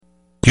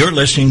You're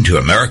listening to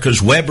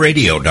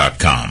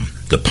America'sWebRadio.com,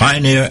 the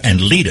pioneer and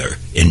leader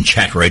in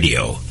chat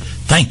radio.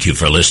 Thank you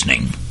for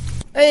listening.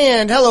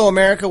 And hello,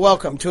 America.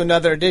 Welcome to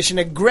another edition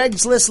of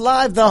Greg's List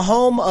Live, the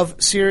home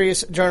of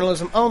serious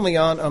journalism, only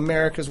on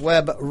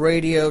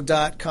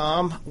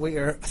America'sWebRadio.com. We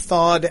are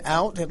thawed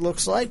out, it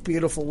looks like.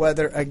 Beautiful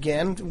weather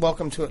again.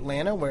 Welcome to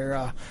Atlanta,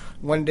 where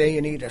one day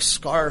you need a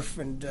scarf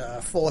and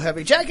full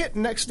heavy jacket,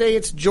 and next day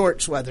it's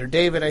jorts weather.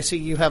 David, I see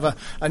you have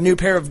a new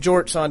pair of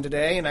jorts on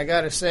today, and I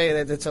got to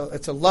say that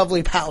it's a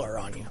lovely pallor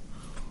on you.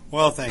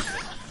 Well, thank you.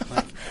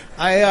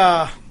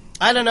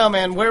 I don't know,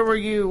 man. Where were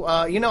you?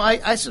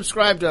 I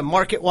subscribe to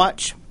Market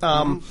Watch.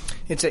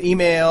 It's an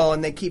email,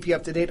 and they keep you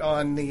up to date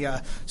on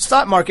the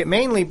stock market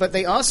mainly, but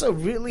they also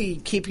really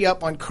keep you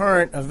up on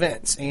current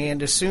events.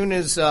 And as soon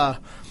as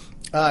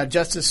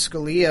Justice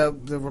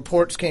Scalia, the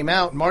reports came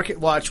out, Market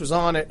Watch was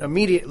on it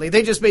immediately.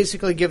 They just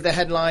basically give the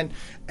headline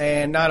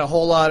and not a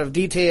whole lot of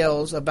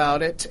details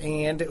about it.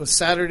 And it was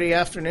Saturday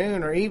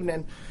afternoon or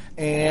evening.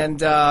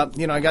 And,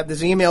 I got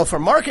this email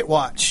from Market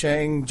Watch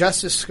saying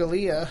Justice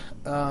Scalia,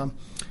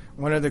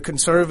 one of the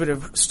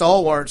conservative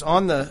stalwarts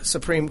on the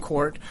Supreme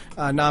Court,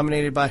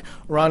 nominated by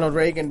Ronald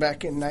Reagan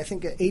back in, I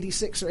think,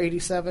 86 or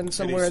 87,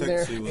 somewhere in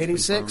there.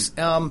 86.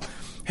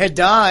 Had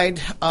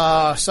died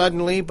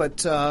suddenly,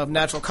 but of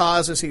natural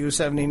causes. He was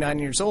 79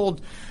 years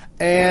old.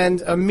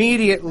 And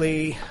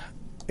immediately,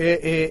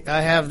 I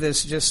have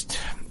this just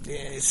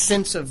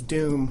sense of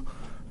doom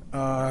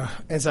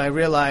as I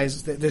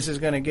realize that this is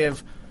going to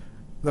give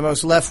the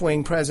most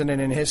left-wing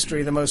president in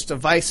history, the most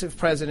divisive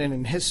president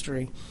in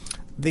history,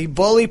 the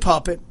bully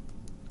pulpit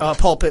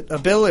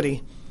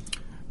ability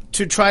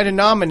to try to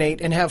nominate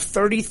and have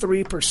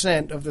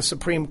 33% of the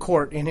Supreme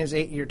Court in his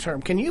 8-year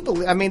term. Can you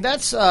believe? I mean,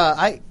 that's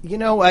a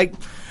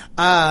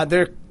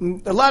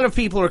lot of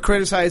people are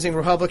criticizing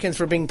Republicans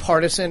for being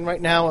partisan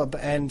right now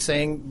and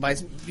saying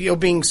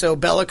being so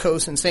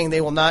bellicose and saying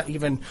they will not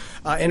even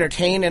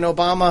entertain an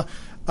Obama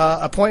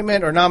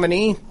appointment or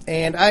nominee.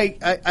 And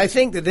I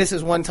think that this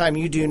is one time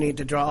you do need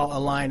to draw a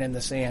line in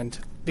the sand.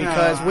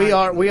 Because we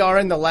are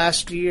in the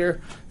last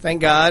year,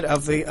 thank God,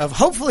 of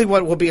hopefully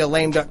what will be a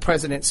lame duck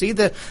presidency.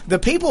 The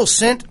people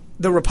sent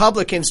the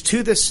Republicans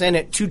to the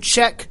Senate to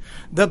check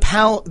the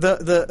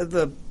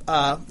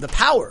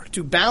power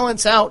to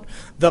balance out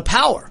the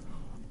power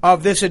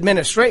of this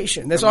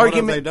administration. This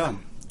argument, what have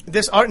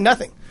they done?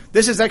 Nothing.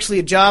 This is actually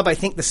a job I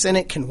think the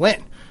Senate can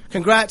win.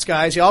 Congrats,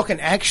 guys. Y'all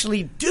can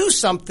actually do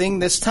something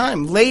this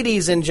time.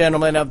 Ladies and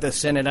gentlemen of the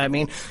Senate,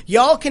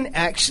 y'all can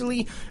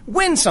actually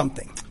win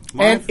something.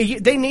 And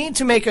they need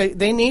to make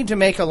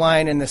a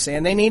line in the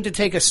sand. They need to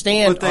take a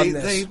stand on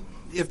this.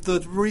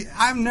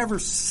 I've never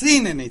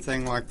seen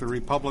anything like the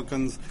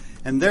Republicans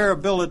and their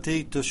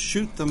ability to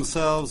shoot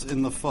themselves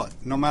in the foot,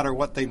 no matter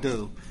what they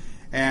do.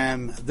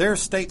 And their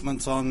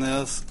statements on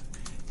this,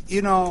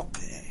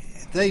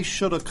 they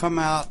should have come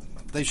out.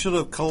 They should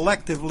have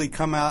collectively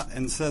come out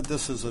and said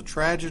this is a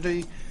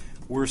tragedy.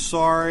 We're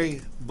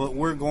sorry, but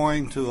we're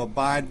going to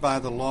abide by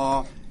the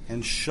law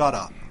and shut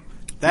up.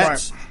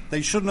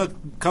 They shouldn't have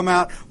come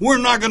out. We're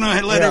not going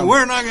to let it.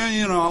 We're not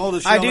going to, all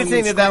this. I do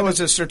think that was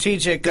a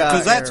strategic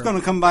because that's going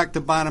to come back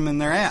to bite them in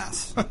their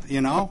ass.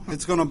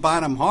 It's going to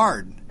bite them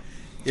hard.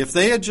 If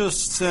they had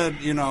just said,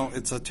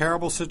 it's a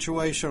terrible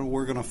situation,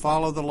 we're going to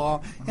follow the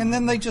law, and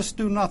then they just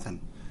do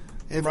nothing.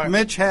 If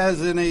Mitch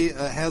has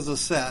a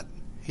set,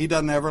 he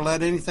doesn't ever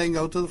let anything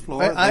go to the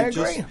floor. I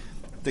agree.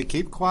 They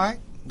keep quiet.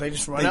 They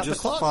just run out the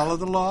clock. Follow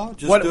the law.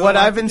 What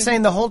I've been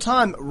saying the whole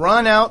time,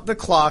 run out the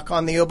clock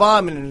on the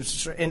Obama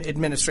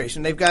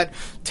administration. They've got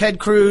Ted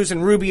Cruz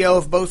and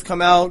Rubio have both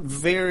come out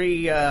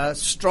very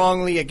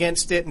strongly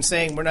against it and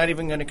saying we're not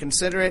even going to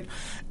consider it.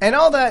 And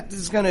all that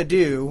is going to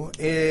do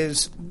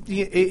is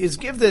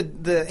give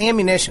the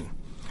ammunition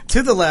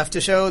to the left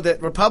to show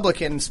that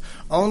Republicans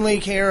only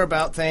care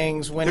about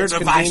things when it's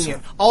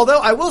convenient.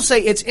 Although I will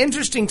say it's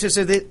interesting to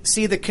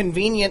see the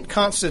convenient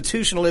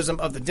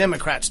constitutionalism of the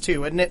Democrats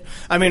too, isn't it?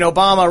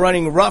 Obama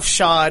running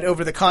roughshod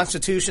over the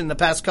Constitution the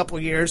past couple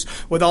of years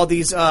with all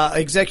these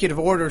executive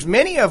orders,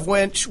 many of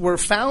which were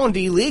found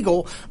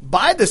illegal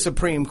by the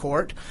Supreme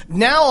Court.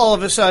 Now all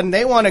of a sudden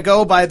they want to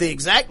go by the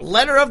exact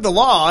letter of the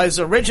law as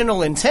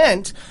original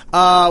intent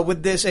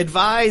with this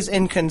advise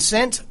and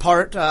consent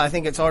part. I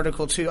think it's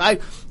Article 2.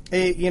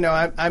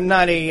 I'm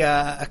not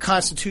a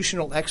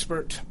constitutional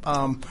expert.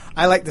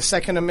 I like the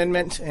Second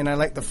Amendment, and I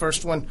like the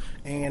first one,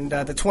 and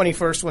the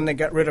 21st one that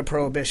got rid of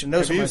prohibition.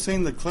 Have you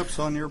seen the clips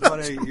on your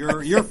buddy,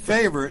 your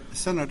favorite,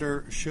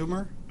 Senator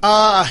Schumer?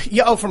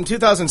 From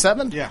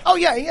 2007? Yeah. Oh,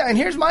 yeah. And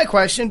here's my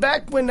question.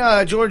 Back when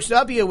George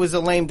W. was a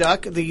lame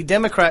duck, the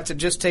Democrats had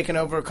just taken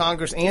over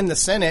Congress and the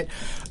Senate.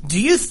 Do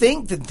you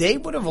think that they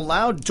would have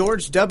allowed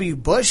George W.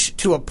 Bush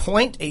to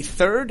appoint a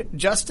third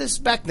justice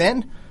back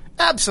then?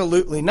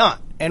 Absolutely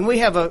not. And we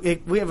have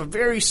a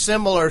very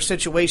similar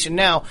situation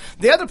now.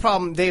 The other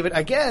problem, David,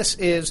 I guess,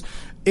 is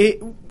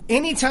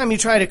anytime you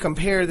try to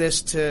compare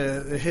this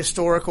to the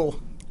historical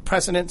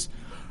precedents,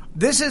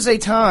 this is a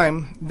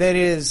time that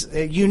is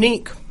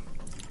unique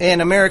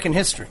in American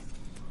history.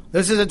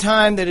 This is a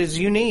time that is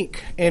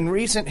unique in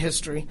recent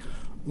history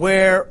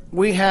where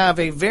we have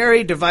a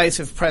very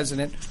divisive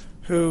president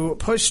who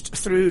pushed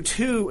through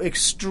two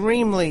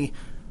extremely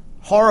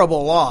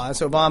horrible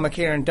laws,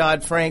 Obamacare and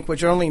Dodd-Frank,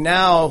 which are only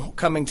now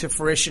coming to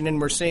fruition, and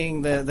we're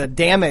seeing the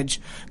damage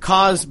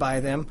caused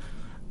by them.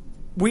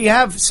 We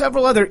have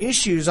several other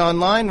issues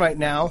online right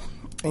now,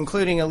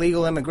 including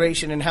illegal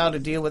immigration and how to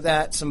deal with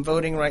that, some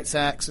voting rights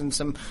acts, and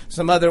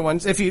some other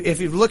ones. If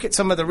you look at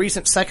some of the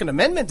recent Second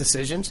Amendment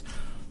decisions,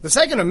 the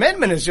Second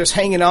Amendment is just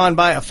hanging on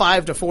by a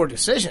 5-4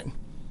 decision.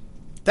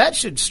 That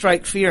should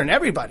strike fear in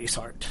everybody's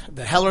heart.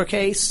 The Heller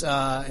case,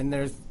 and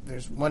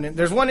there's one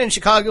in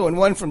Chicago and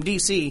one from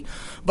D.C.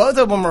 Both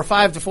of them are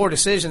 5-4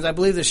 decisions. I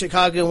believe the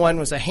Chicago one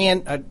was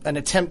an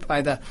attempt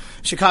by the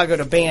Chicago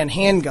to ban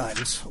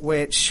handguns,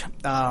 which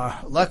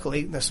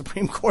luckily the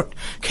Supreme Court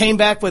came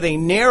back with a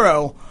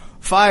narrow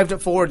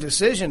 5-4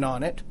 decision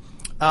on it,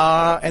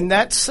 and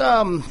that's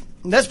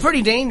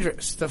pretty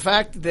dangerous. The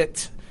fact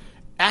that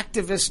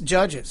activist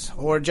judges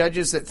or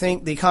judges that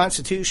think the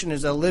Constitution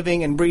is a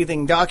living and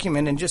breathing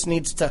document and just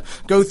needs to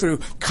go through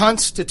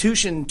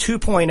Constitution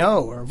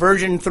 2.0 or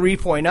version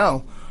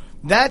 3.0.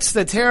 That's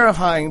the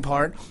terrifying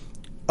part.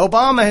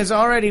 Obama has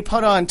already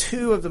put on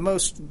two of the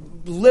most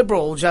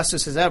liberal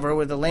justices ever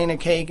with Elena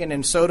Kagan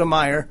and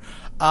Sotomayor,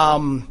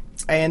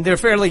 and they're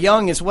fairly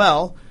young as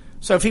well.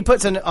 So if he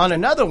puts on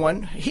another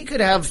one, he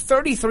could have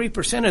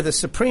 33% of the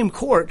Supreme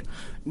Court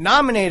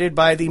nominated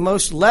by the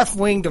most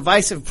left-wing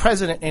divisive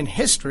president in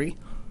history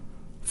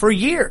for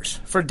years,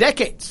 for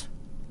decades.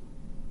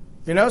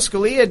 You know,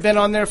 Scalia had been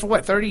on there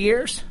for 30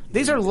 years?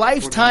 These are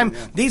lifetime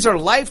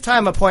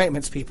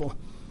appointments, people.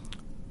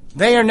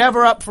 They are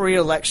never up for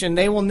re-election.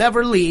 They will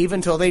never leave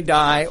until they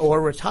die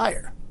or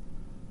retire.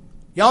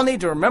 Y'all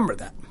need to remember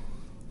that.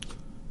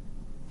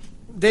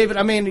 David,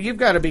 I mean, you've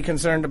got to be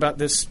concerned about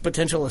this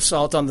potential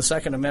assault on the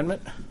Second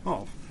Amendment.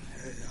 Oh,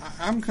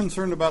 I'm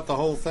concerned about the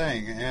whole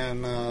thing,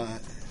 and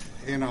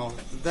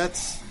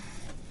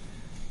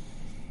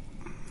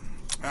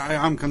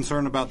I'm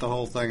concerned about the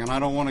whole thing, and I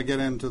don't want to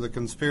get into the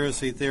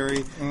conspiracy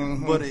theory,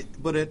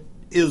 but it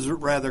is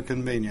rather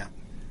convenient.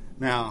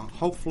 Now,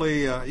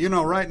 hopefully,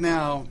 right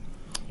now,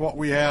 what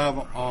we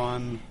have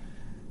on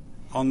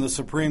the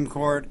Supreme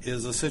Court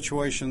is a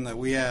situation that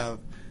we have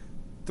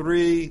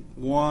 3,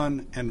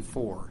 1, and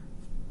 4.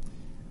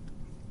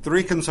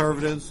 3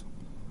 conservatives,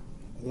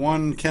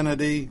 1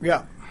 Kennedy,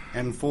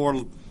 and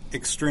 4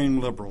 extreme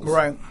liberals.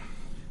 Right.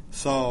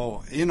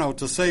 So,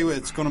 to say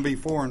it's going to be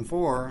 4 and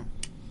 4.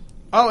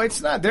 Oh,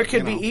 it's not. There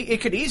could be. It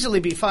could easily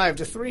be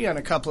 5-3 on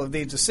a couple of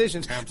these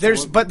decisions.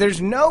 Absolutely.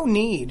 There's no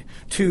need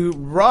to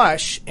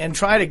rush and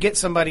try to get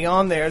somebody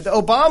on there. The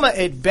Obama,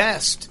 at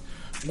best,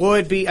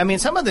 would be. I mean,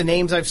 some of the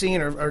names I've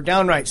seen are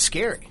downright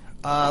scary.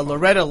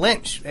 Loretta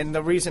Lynch, and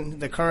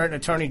the current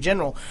Attorney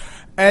General.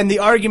 And the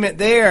argument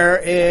there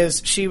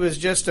is she was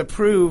just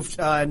approved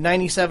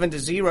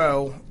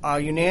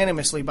 97-0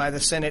 unanimously by the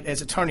Senate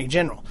as Attorney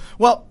General.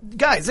 Well,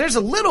 guys, there's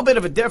a little bit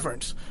of a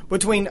difference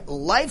between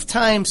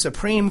lifetime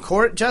Supreme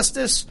Court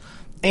justice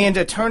and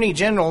Attorney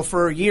General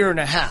for a year and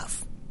a half.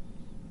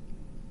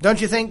 Don't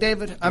you think,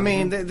 David? I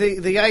mean,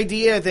 the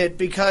idea that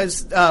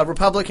because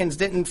Republicans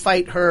didn't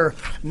fight her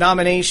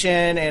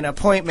nomination and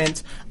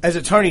appointment as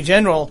Attorney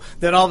General,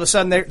 that all of a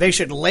sudden they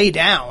should lay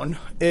down,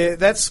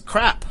 that's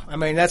crap. I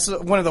mean, that's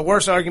one of the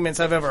worst arguments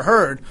I've ever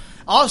heard.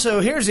 Also,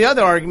 here's the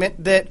other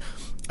argument that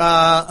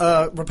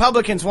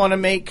Republicans want to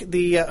make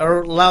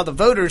or allow the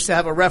voters to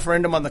have a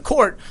referendum on the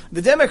court.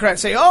 The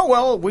Democrats say, oh,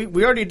 well,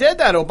 we already did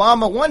that.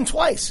 Obama won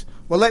twice.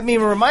 Well, let me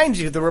remind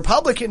you, the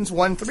Republicans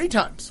won 3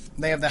 times.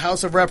 They have the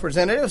House of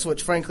Representatives,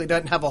 which frankly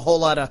doesn't have a whole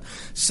lot of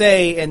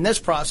say in this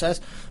process.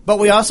 But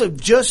we also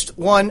just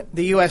won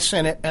the U.S.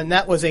 Senate, and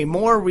that was a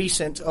more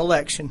recent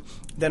election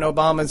than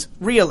Obama's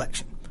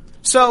re-election.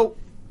 So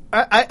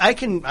I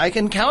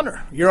can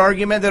counter your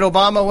argument that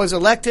Obama was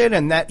elected,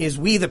 and that is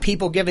we the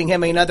people giving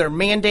him another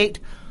mandate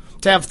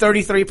to have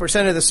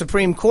 33% of the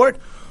Supreme Court,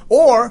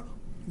 or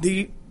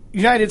the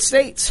United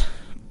States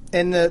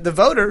and the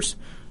voters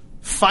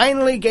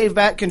finally gave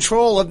back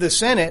control of the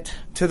Senate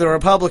to the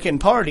Republican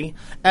Party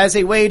as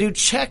a way to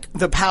check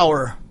the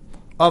power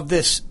of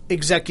this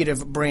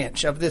executive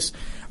branch, of this,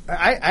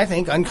 I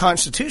think,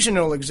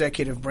 unconstitutional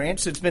executive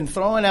branch that's been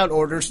throwing out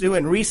orders,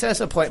 doing recess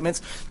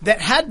appointments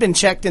that had been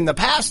checked in the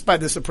past by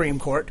the Supreme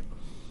Court.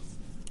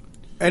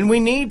 And we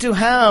need to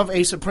have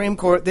a Supreme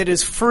Court that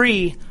is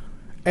free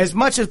as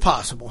much as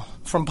possible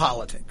from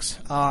politics.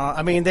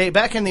 I mean,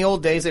 back in the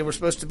old days, they were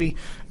supposed to be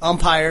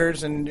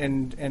umpires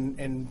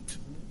and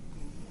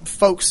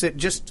folks that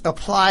just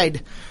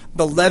applied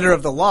the letter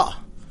of the law,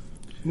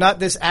 not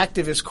this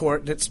activist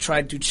court that's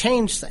tried to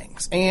change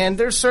things. And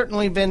there's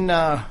certainly been,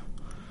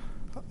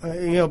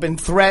 been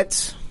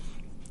threats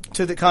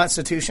to the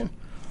Constitution.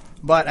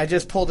 But I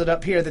just pulled it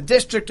up here: the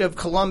District of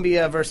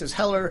Columbia versus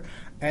Heller,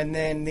 and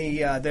then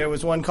there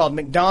was one called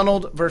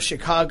McDonald versus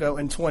Chicago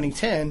in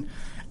 2010.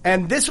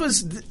 And this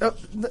was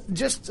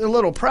just a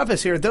little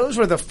preface here. Those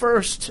were the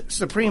first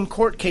Supreme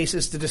Court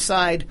cases to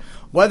decide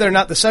whether or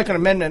not the Second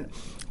Amendment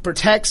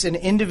protects an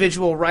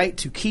individual right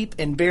to keep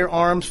and bear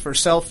arms for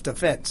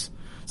self-defense.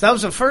 So that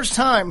was the first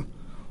time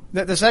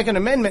that the Second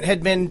Amendment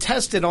had been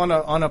tested on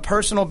a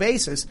personal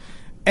basis,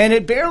 and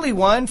it barely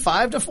won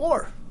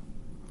 5-4.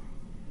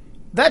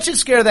 That should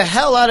scare the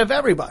hell out of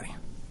everybody.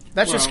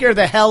 That should scare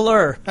the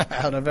heller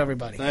out of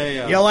everybody.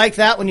 You like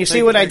that when you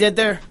see what I did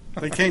there?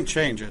 They can't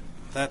change it.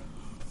 That,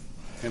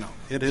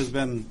 it has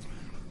been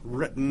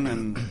written,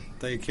 and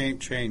they can't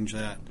change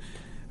that.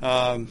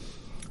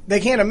 They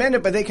can't amend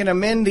it, but they can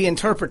amend the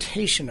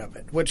interpretation of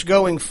it, which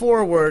going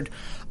forward,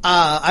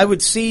 I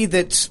would see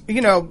that,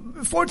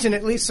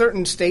 fortunately,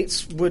 certain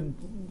states would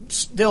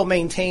still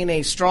maintain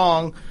a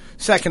strong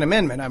Second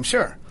Amendment, I'm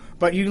sure.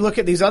 But you look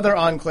at these other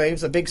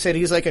enclaves, the big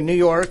cities like a New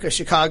York, a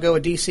Chicago,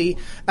 a D.C.,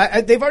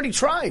 they've already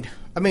tried.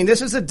 I mean,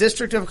 this is the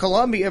District of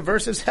Columbia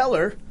versus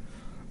Heller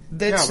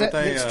that's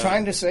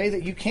trying to say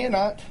that you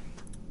cannot.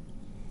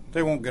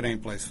 They won't get any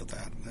place with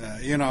that.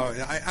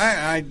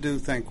 I do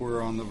think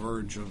we're on the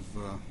verge of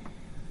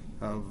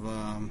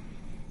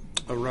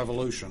a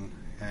revolution,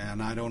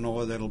 and I don't know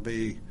whether it'll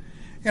be,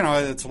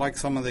 it's like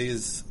some of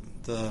these,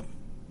 the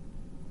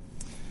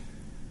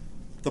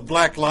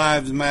Black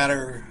Lives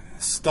Matter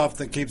stuff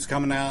that keeps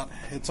coming out.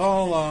 It's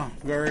all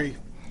very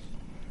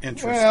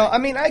interesting. Well, I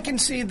mean, I can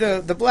see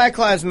the Black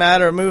Lives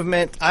Matter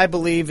movement, I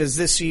believe, is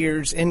this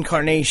year's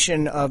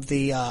incarnation of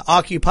the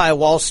Occupy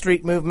Wall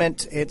Street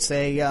movement. It's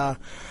a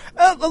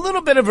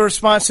little bit of a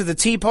response to the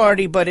Tea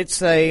Party, but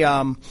it's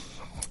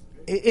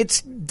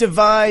it's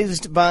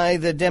devised by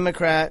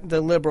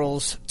the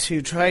liberals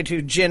to try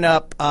to gin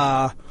up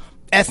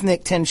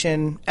ethnic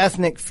tension,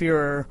 ethnic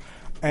furor,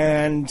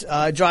 and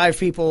drive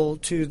people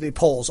to the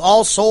polls.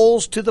 All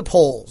souls to the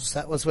polls.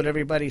 That was what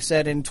everybody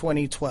said in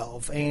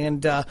 2012.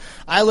 And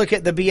I look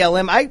at the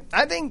BLM.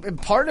 I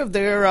think part of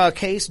their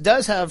case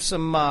does have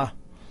some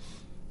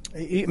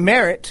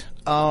merit.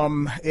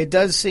 It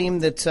does seem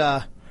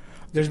that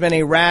there's been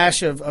a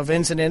rash of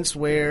incidents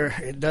where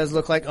it does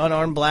look like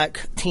unarmed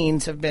black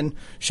teens have been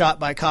shot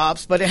by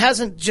cops. But it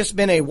hasn't just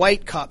been a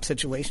white cop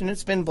situation.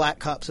 It's been black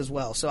cops as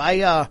well. So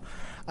I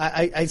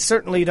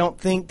certainly don't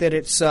think that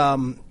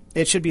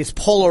it should be as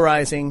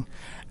polarizing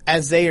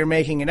as they are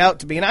making it out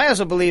to be. And I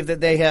also believe that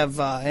they have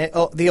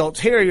the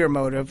ulterior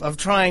motive of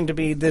trying to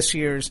be this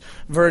year's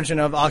version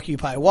of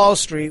Occupy Wall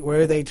Street,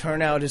 where they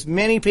turn out as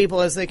many people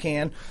as they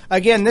can.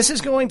 Again, this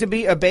is going to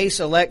be a base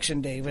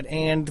election, David,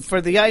 and for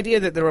the idea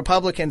that the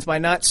Republicans, by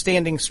not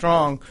standing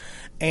strong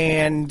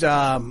and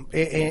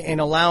in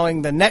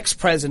allowing the next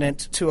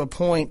president to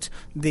appoint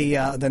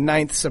the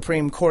Ninth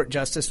Supreme Court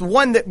justice,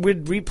 one that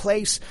would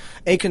replace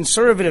a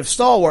conservative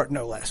stalwart,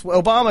 no less.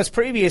 Well, Obama's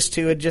previous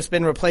two had just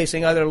been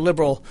replacing other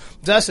liberal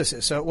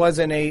justices, so it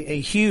wasn't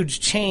a huge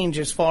change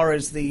as far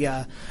as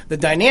the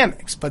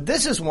dynamics. But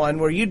this is one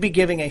where you'd be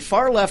giving a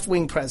far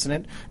left-wing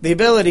president the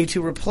ability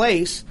to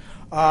replace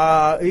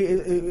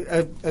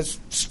a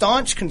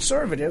staunch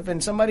conservative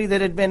and somebody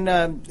that had been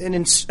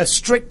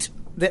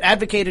that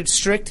advocated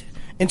strict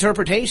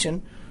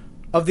interpretation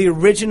of the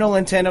original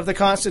intent of the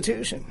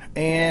Constitution.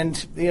 And,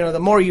 the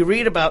more you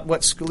read about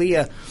what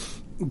Scalia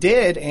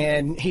did,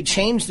 and he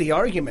changed the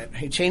argument.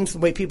 He changed the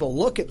way people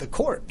look at the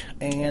court.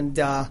 And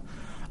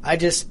I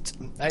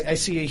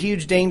see a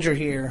huge danger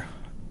here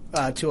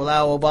to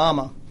allow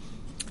Obama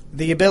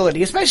the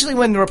ability, especially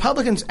when the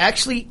Republicans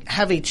actually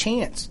have a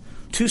chance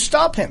to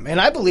stop him. And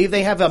I believe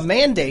they have a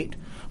mandate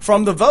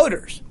from the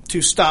voters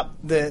to stop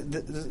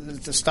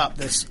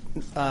this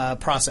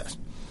process.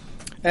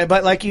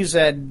 But like you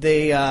said,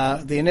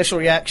 the initial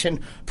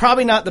reaction,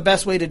 probably not the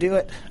best way to do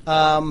it.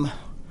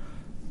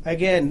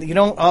 Again, you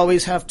don't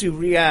always have to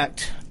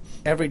react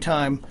every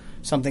time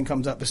something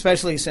comes up,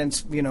 especially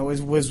since it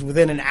was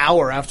within an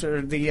hour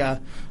after the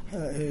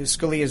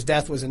Scalia's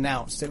death was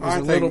announced. It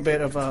was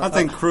I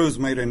think Cruz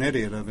made an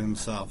idiot of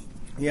himself.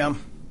 Yeah.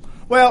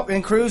 Well,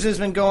 and Cruz has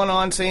been going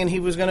on saying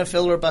he was going to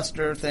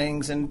filibuster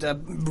things, and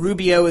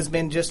Rubio has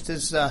been just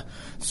as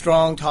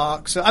strong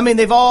talk. So, I mean,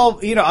 they've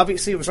all,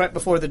 obviously it was right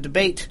before the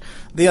debate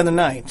the other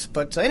night.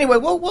 But anyway,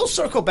 we'll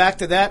circle back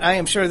to that. I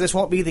am sure this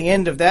won't be the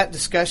end of that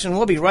discussion.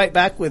 We'll be right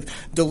back with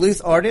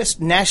Duluth artist,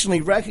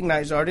 nationally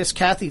recognized artist,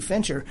 Kathy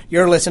Fincher.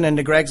 You're listening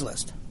to Greg's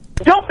List.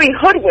 Don't be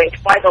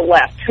hoodwinked by the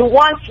left, who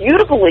wants you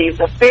to believe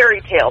the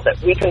fairy tale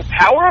that we can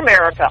power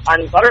America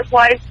on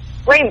butterflies,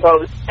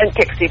 rainbows, and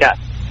pixie dust.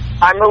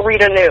 I'm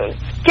Marita Noon.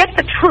 Get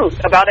the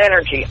truth about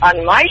energy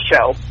on my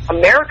show,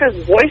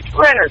 America's Voice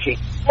for Energy,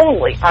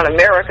 only on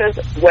America's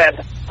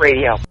Web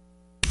Radio.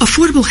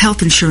 Affordable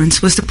health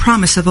insurance was the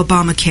promise of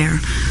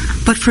Obamacare,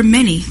 but for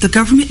many, the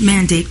government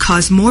mandate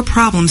caused more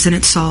problems than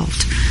it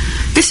solved.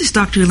 This is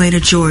Dr. Elena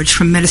George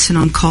from Medicine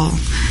on Call,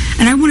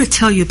 and I want to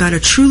tell you about a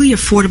truly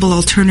affordable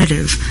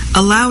alternative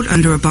allowed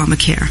under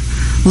Obamacare,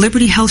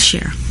 Liberty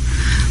HealthShare.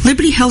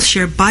 Liberty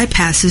HealthShare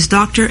bypasses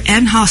doctor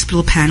and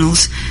hospital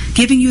panels,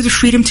 giving you the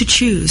freedom to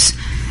choose.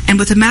 And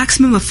with a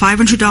maximum of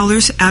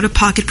 $500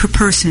 out-of-pocket per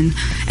person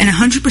and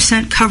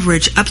 100%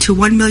 coverage up to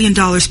 $1 million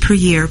per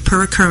year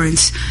per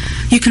occurrence,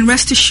 you can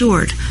rest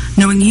assured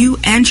knowing you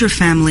and your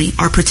family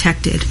are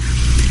protected.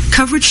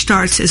 Coverage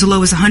starts as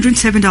low as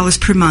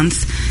 $107 per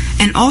month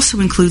and also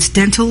includes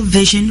dental,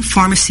 vision,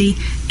 pharmacy,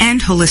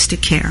 and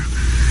holistic care.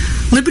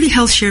 Liberty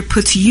HealthShare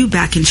puts you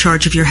back in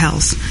charge of your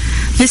health.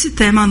 Visit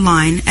them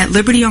online at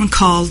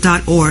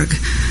libertyoncall.org.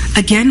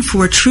 Again,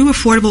 for a true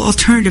affordable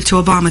alternative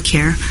to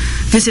Obamacare,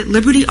 visit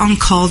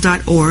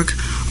libertyoncall.org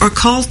or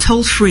call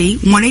toll-free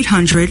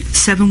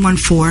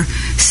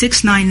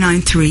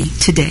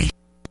 1-800-714-6993 today.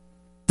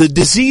 The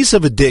disease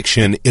of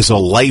addiction is a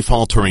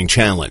life-altering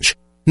challenge,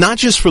 not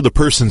just for the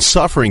person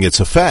suffering its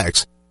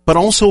effects, but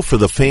also for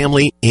the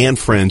family and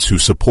friends who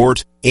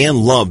support and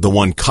love the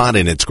one caught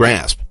in its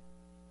grasp.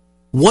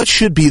 What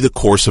should be the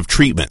course of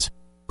treatment?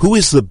 Who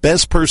is the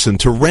best person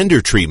to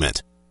render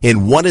treatment?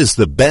 And what is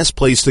the best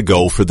place to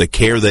go for the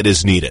care that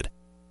is needed?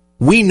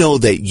 We know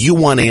that you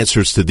want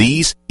answers to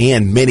these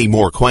and many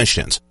more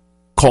questions.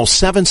 Call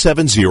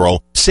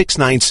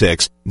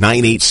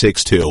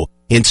 770-696-9862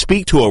 and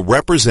speak to a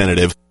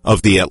representative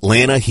of the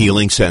Atlanta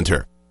Healing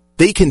Center.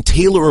 They can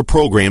tailor a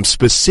program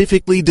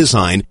specifically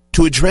designed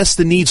to address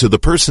the needs of the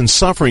person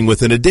suffering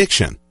with an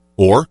addiction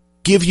or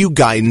give you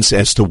guidance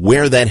as to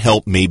where that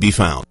help may be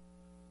found.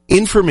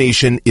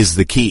 Information is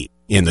the key,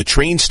 and the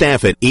trained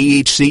staff at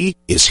AHC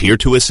is here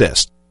to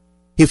assist.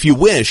 If you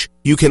wish,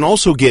 you can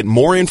also get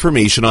more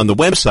information on the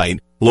website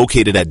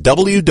located at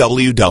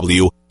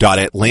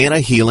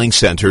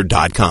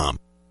www.atlantahealingcenter.com.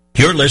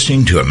 You're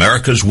listening to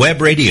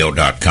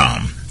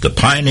AmericasWebRadio.com, the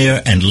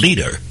pioneer and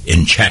leader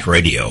in chat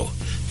radio.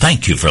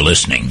 Thank you for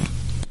listening.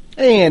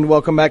 And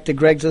welcome back to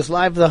Greg's List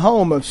Live, the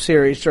home of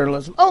serious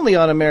journalism, only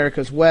on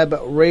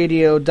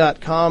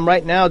AmericasWebRadio.com.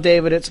 Right now,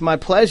 David, it's my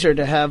pleasure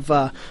to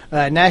have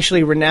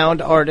nationally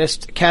renowned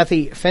artist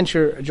Kathy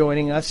Fincher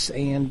joining us,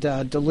 and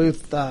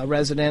Duluth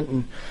resident,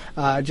 and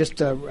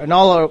just an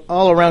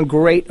all-around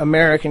great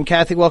American.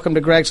 Kathy, welcome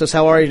to Greg's List.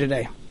 How are you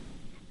today?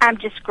 I'm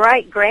just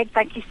great, Greg.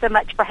 Thank you so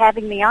much for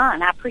having me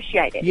on. I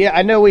appreciate it. Yeah,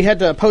 I know we had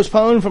to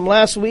postpone from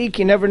last week.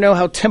 You never know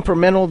how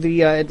temperamental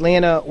the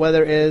Atlanta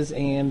weather is,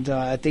 and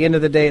at the end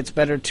of the day, it's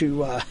better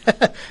to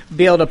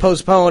be able to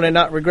postpone and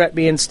not regret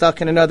being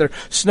stuck in another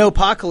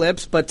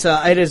snowpocalypse. But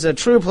it is a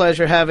true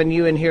pleasure having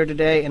you in here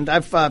today, and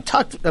I've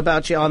talked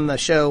about you on the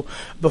show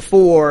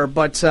before,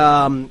 but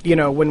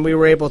when we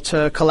were able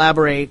to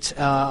collaborate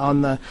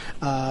on the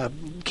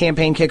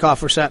campaign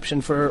kickoff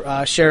reception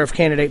for Sheriff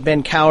candidate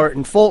Ben Cowart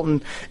in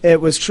Fulton,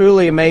 it was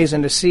truly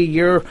amazing to see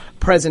your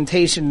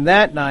presentation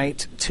that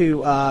night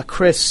to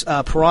Chris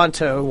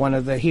Peranto, one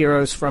of the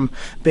heroes from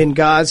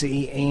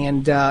Benghazi.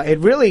 And it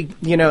really,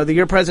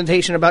 your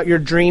presentation about your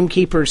Dream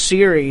Keepers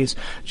series,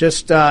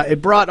 just it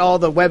brought all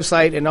the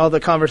website and all the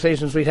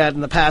conversations we had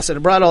in the past,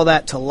 it brought all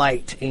that to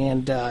light.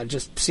 And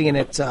just seeing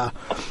it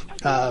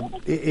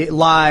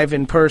live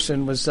in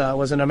person was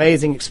an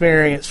amazing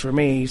experience for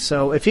me.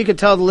 So if you could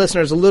tell the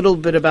listeners a little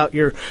bit about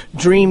your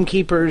Dream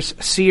Keepers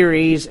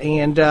series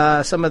and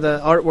some of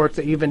the artwork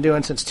that you've been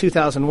doing since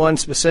 2001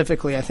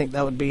 specifically, I think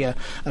that would be a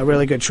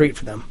really good treat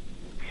for them.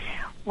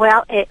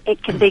 Well,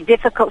 it can be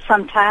difficult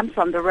sometimes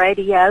on the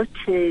radio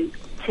to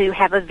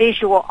have a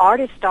visual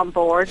artist on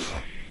board,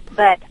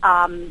 but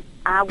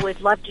I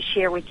would love to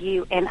share with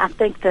you, and I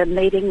think the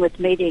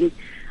meeting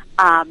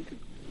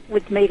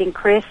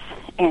Chris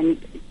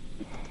and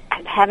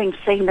having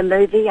seen the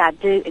movie, I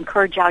do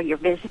encourage all your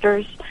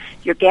visitors,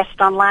 your guests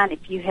online,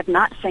 if you have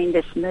not seen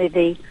this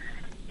movie,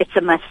 it's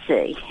a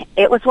must-see.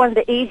 It was one of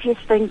the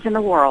easiest things in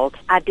the world.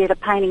 I did a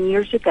painting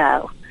years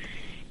ago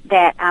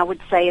that I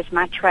would say is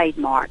my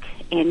trademark,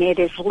 and it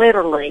is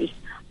literally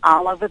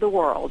all over the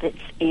world.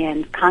 It's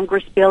in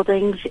Congress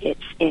buildings,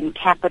 it's in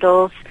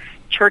capitals,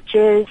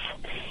 churches,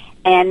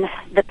 and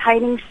the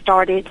painting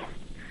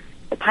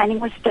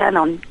was done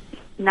on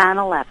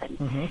 9/11.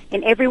 Mm-hmm.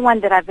 And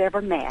everyone that I've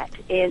ever met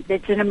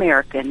that's an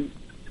American,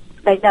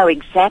 they know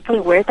exactly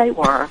where they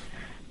were,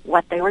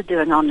 what they were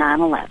doing on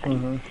 9/11.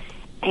 Mm-hmm.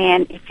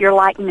 And if you're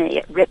like me,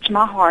 it ripped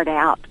my heart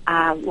out.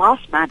 I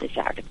lost my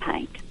desire to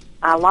paint.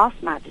 I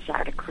lost my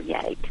desire to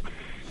create.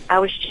 I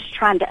was just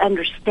trying to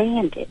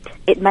understand it.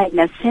 It made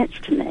no sense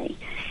to me.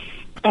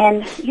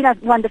 And,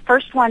 one of the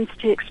first ones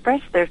to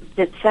express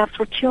themselves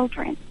were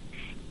children.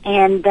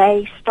 And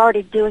they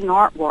started doing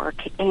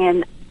artwork.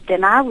 And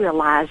then I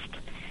realized,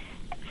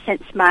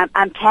 since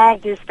I'm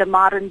tagged as the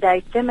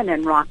modern-day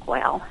feminine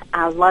Rockwell,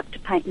 I love to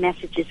paint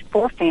messages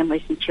for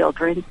families and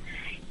children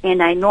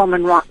in a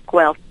Norman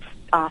Rockwell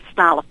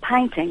style of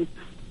painting.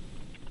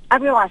 I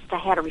realized I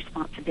had a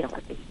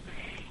responsibility.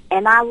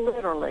 And I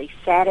literally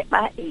sat at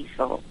my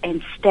easel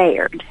and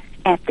stared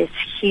at this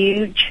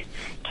huge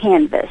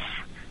canvas,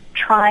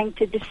 trying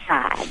to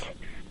decide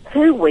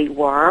who we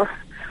were,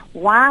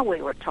 why we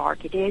were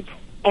targeted,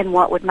 and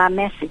what would my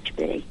message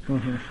be.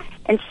 Mm-hmm.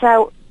 And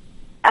so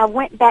I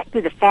went back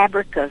through the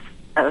fabric of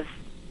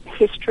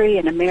history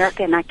in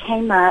America, and I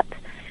came up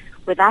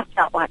with, I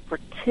felt like, were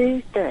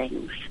two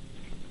things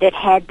that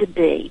had to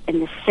be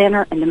in the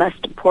center and the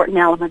most important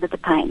element of the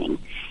painting.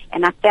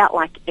 And I felt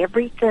like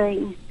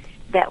everything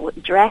that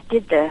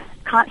drafted the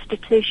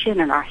Constitution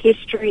and our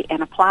history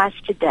and applies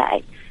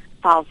today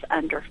falls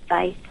under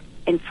faith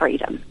and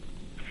freedom.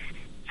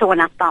 So when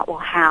I thought, well,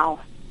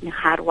 how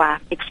how do I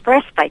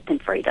express faith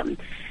and freedom?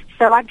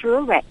 So I drew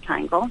a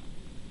rectangle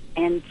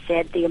and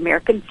said the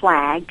American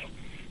flag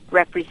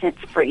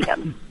represents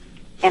freedom.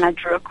 And I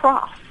drew a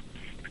cross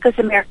because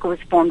America was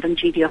formed on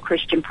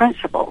Judeo-Christian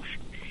principles.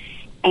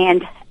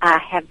 And I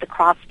have the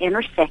cross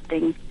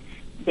intersecting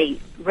the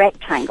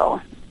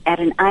rectangle at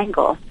an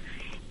angle.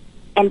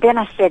 And then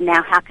I said,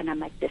 now how can I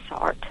make this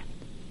art?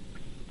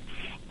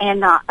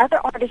 And other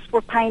artists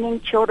were painting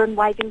children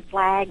waving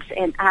flags,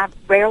 and I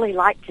rarely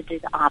like to do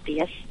the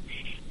obvious.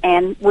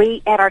 And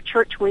at our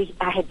church,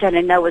 I had done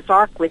a Noah's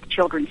Ark with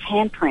children's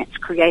handprints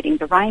creating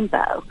the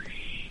rainbow.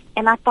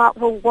 And I thought,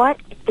 well, what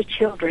if the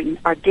children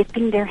are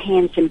dipping their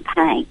hands in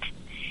paint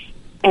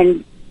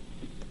and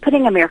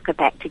putting America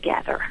back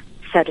together,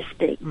 so to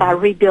speak, by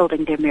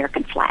rebuilding the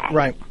American flag?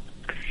 Right.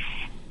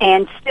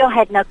 And still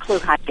had no clue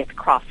how to get the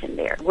cross in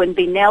there. It wouldn't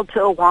be nailed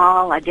to a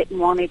wall. I didn't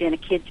want it in a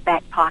kid's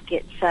back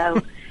pocket,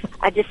 so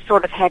I just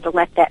sort of had to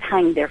let that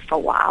hang there for a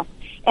while.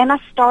 And I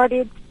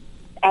started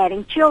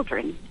adding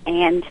children.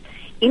 And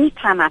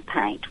anytime I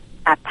paint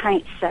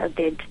so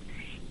that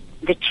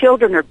the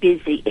children are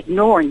busy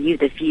ignoring you,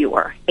 the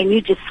viewer, and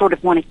you just sort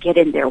of want to get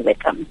in there with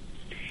them.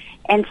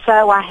 And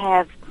so I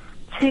have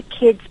 2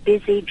 kids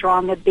busy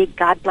drawing a big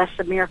God Bless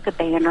America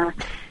banner.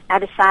 I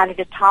decided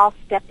a tall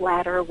step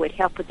ladder would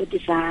help with the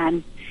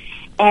design.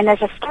 And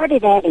as I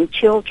started adding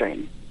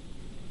children,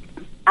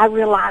 I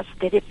realized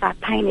that if I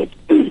painted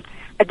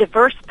a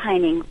diverse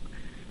painting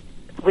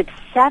with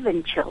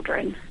 7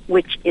 children,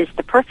 which is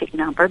the perfect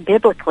number,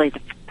 biblically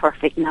the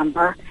perfect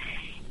number,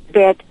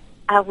 that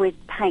I would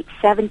paint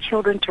 7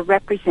 children to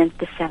represent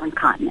the 7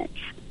 continents,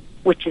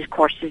 which of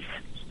course is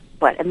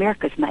what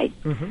America's made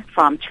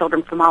from,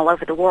 children from all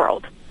over the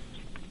world.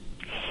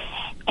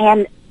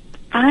 And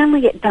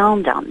finally it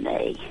dawned on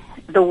me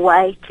the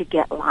way to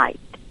get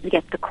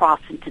the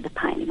cross into the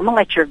painting. I'm going to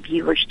let your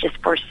viewers just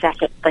for a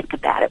second think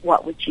about it.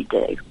 What would you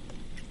do?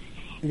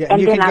 Yeah,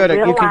 and you can go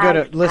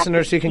to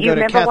listeners. You can go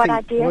to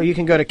Kathy. Well, you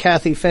can go to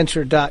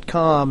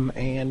KathyFincher.com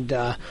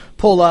and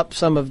pull up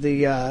some of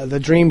the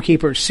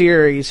Dreamkeeper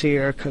series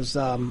here, because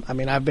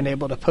I've been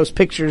able to post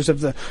pictures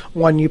of the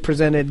one you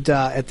presented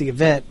at the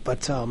event.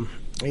 But so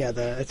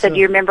do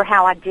you remember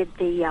how I did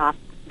the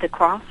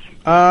cross?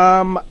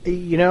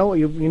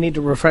 You need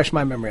to refresh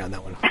my memory on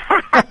that one.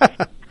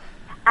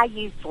 I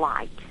used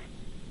light.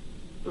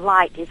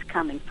 Light is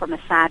coming from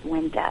a side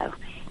window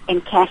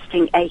and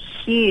casting a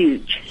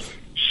huge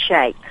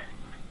shape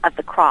of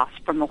the cross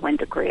from the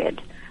window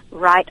grid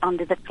right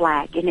onto the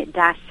flag, and it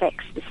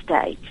dissects the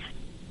states.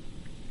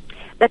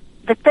 But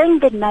the thing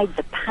that made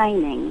the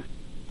painting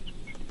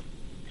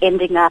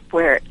ending up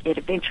where it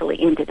eventually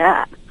ended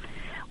up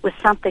was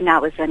something I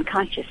was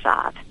unconscious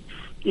of.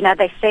 You know,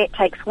 they say it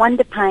takes one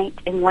to paint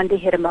and one to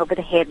hit them over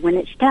the head when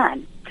it's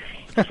done.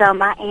 So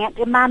my aunt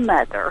and my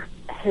mother,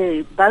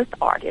 who both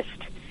artists,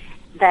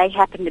 they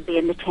happened to be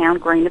in the town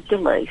green of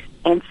Duluth.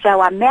 And so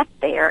I met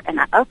there, and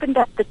I opened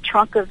up the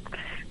trunk of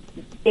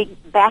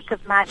big back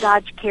of my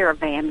Dodge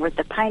Caravan where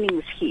the painting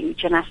was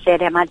huge, and I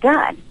said, am I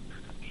done?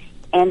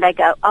 And they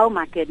go, oh,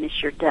 my goodness,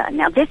 you're done.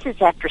 Now, this is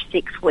after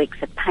 6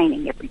 weeks of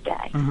painting every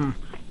day.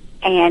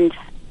 And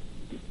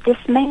this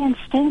man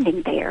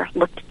standing there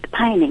looked at the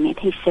painting, and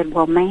he said,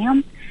 well,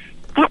 ma'am,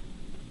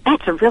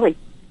 that's a really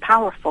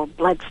powerful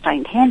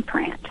blood-stained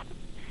handprint.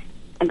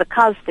 And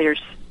because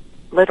there's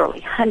literally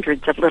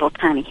hundreds of little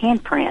tiny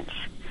handprints,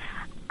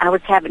 I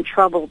was having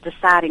trouble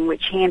deciding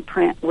which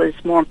handprint was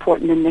more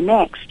important than the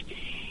next.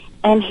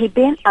 And he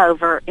bent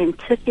over and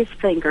took his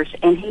fingers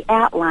and he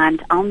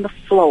outlined on the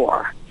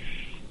floor.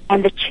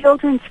 And the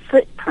children's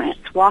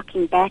footprints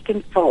walking back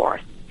and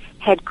forth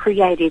had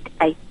created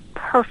a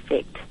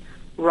perfect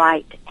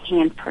right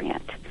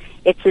handprint.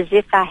 It's as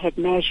if I had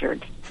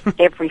measured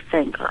every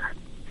finger.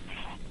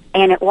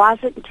 And it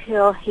wasn't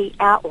until he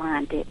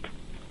outlined it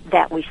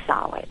that we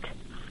saw it.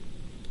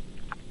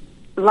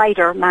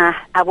 Later,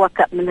 I woke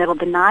up in the middle of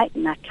the night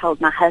and I told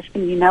my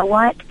husband, you know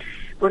what?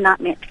 We're not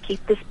meant to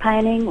keep this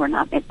painting. We're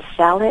not meant to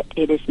sell it.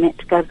 It is meant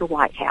to go to the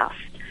White House.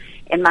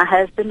 And my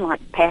husband,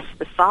 passed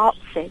the salt,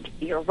 said,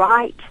 you're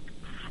right.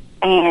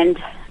 And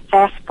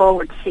fast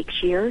forward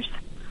 6 years,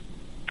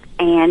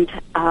 and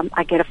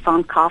I get a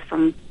phone call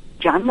from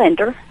John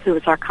Linder, who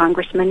was our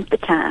congressman at the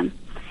time.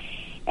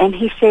 And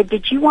he said,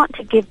 did you want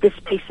to give this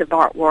piece of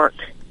artwork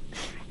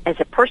as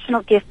a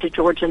personal gift to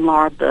George and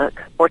Laura book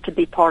or to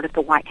be part of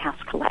the White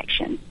House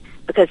collection?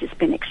 Because it's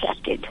been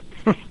accepted.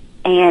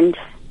 And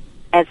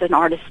as an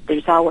artist,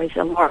 there's always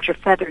a larger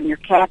feather in your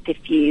cap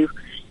if you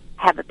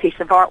have a piece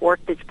of artwork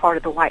that's part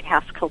of the White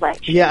House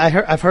collection.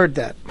 Yeah, I've heard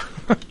that.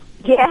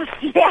 Yes,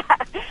 yeah.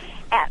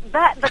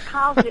 But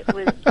because it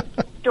was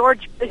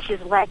George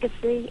Bush's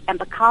legacy and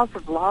because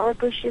of Laura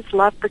Bush's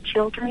love for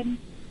children,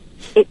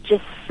 it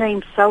just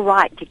seemed so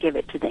right to give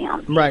it to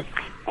them. Right.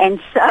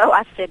 And so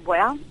I said,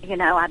 well,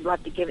 I'd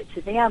love to give it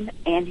to them.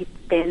 And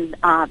then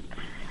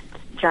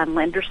John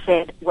Linder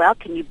said, well,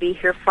 can you be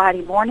here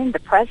Friday morning? The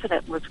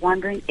president was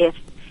wondering if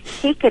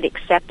he could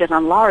accept it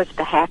on Laura's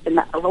behalf in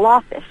the Oval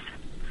Office.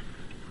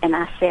 And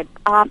I said,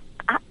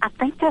 I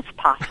think that's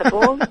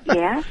possible,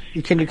 yes.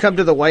 Can you come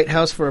to the White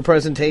House for a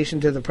presentation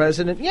to the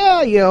president?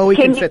 Yeah, we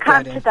can fit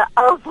that in. Can you come to the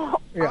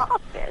Oval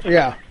Office?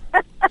 Yeah.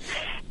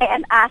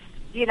 And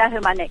do you know who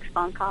my next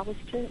phone call was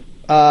to?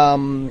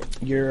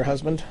 Your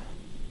husband?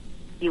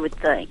 You would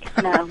think.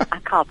 No, I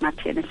called my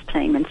tennis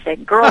team and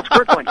said, girls,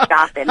 we're going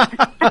shopping.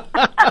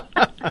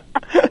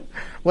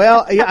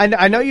 Well,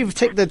 I know you've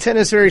taken the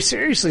tennis very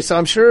seriously, so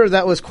I'm sure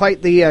that was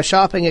quite the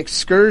shopping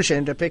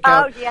excursion to pick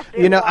out. Oh, yes,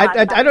 it was.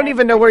 I don't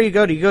even know where you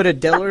go. Do you go to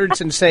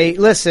Dillard's and say,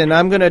 listen,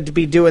 I'm going to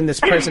be doing this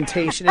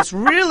presentation? It's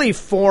really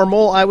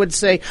formal, I would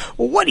say.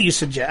 Well, what do you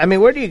suggest? I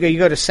mean, where do you go? You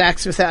go to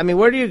Saks with that? I mean,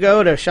 where do you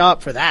go to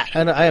shop for that?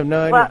 I have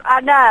no idea. Well,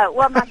 I know.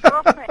 Well, my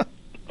girlfriend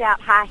picked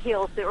out high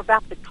heels. They were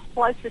about the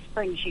closest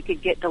things you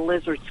could get to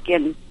lizard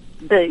skin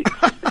boots.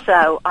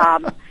 So,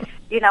 I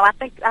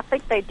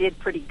think they did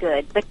pretty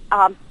good. But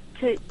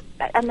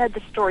I know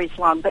the story's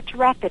long, but to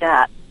wrap it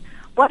up,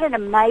 what an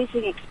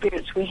amazing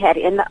experience we had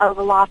in the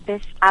Oval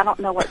Office. I don't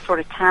know what sort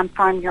of time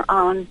frame you're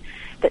on,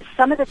 but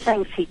some of the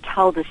things he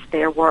told us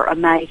there were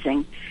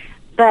amazing.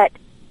 But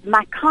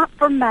my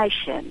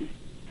confirmation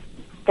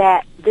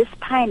that this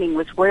painting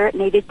was where it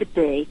needed to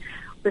be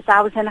was I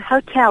was in a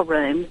hotel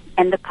room,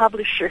 and the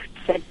publisher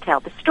said,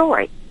 tell the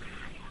story.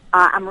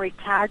 I'm a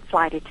retired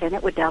flight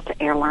attendant with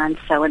Delta Airlines,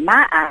 so in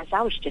my eyes,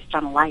 I was just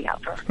on a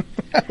layover.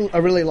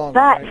 A really long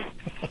But ride.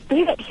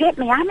 then it hit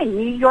me, I'm in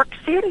New York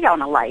City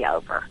on a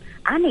layover.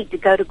 I need to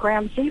go to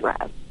Ground Zero.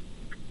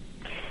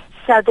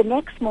 So the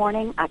next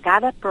morning, I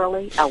got up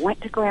early, I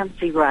went to Ground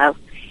Zero,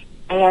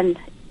 and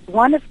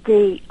one of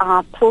the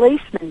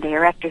policemen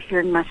there, after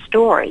hearing my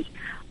story,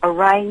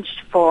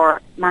 arranged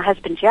for, my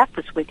husband Jeff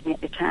was with me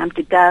at the time,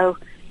 to go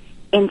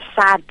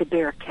inside the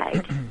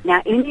barricade.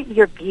 Now, any of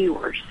your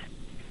viewers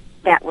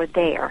that were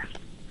there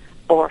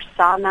or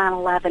saw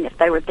 9/11, if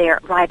they were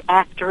there right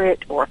after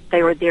it or if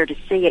they were there to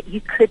see it,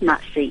 you could not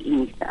see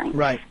anything.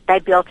 Right. They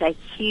built a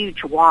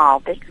huge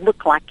wall that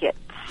looked like it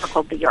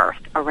circled the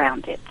earth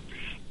around it.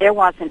 There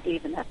wasn't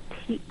even a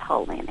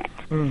peephole in it.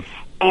 Mm.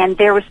 And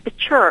there was the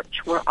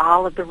church where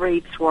all of the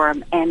wreaths were,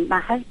 and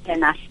my husband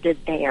and I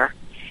stood there,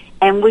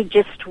 and we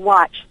just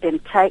watched them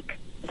take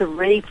the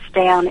wreaths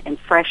down and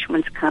fresh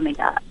ones coming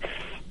up.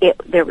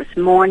 There was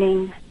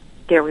mourning,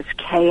 there was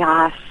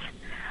chaos,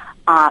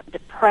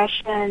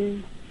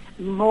 depression,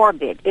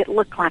 morbid. It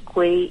looked like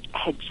we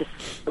had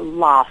just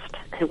lost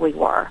who we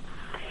were.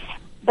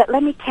 But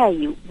let me tell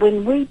you,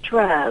 when we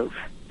drove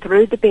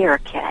through the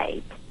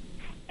barricade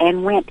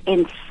and went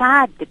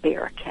inside the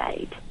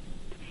barricade,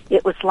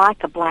 it was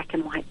like a black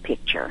and white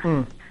picture.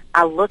 Mm.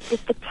 I looked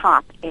at the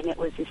top, and it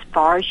was as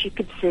far as you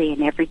could see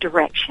in every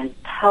direction,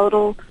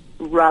 total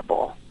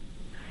rubble.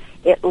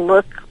 It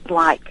looked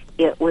like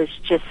it was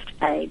just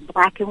a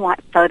black and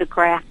white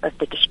photograph of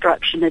the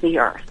destruction of the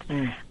earth.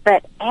 Mm.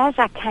 But as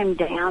I came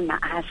down, my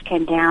eyes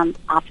came down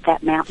off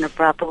that mountain of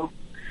rubble,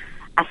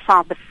 I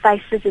saw the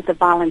faces of the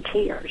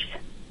volunteers,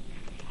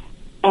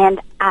 and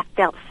I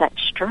felt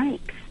such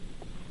strength,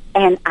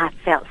 and I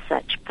felt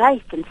such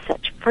faith and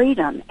such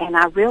freedom, and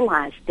I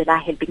realized that I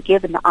had been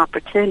given the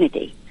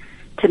opportunity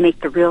to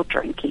meet the real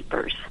dream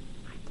keepers.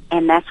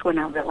 And that's when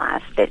I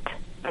realized that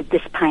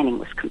this painting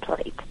was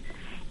complete,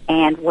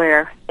 and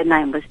where the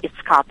name was,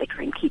 it's called the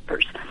Dream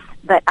Keepers.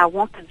 But I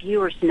want the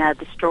viewers to know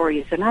the story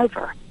isn't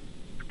over.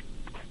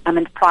 I'm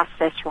in the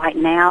process right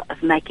now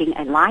of making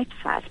a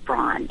life-size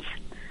bronze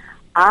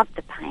of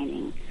the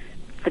painting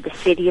for the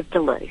city of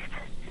Duluth.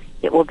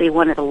 It will be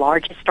one of the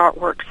largest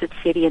artworks of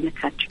city in the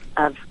country,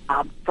 of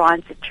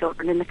bronze of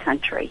children in the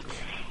country.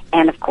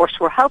 And, of course,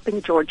 we're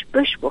hoping George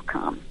Bush will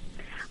come.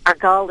 Our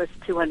goal is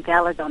to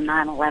unveil it on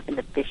 9/11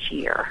 of this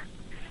year.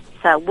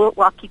 So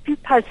I'll keep you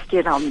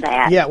posted on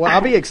that. Yeah, well,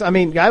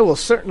 I will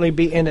certainly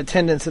be in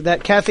attendance at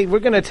that. Kathy, we're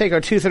going to take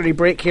our 2:30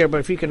 break here, but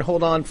if you can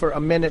hold on for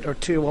a minute or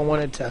two, I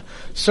wanted to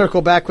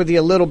circle back with you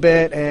a little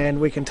bit,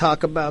 and we can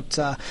talk about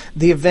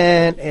the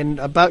event and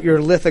about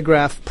your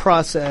lithograph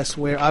process,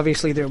 where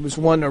obviously there was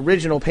one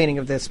original painting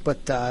of this,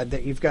 but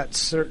that you've got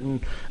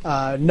certain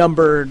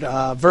numbered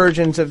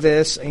versions of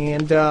this,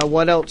 and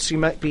what else you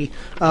might be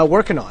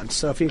working on.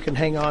 So if you can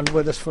hang on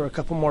with us for a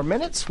couple more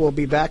minutes, we'll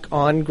be back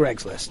on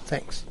Greg's List.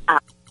 Thanks.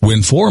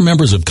 When 4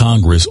 members of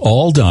Congress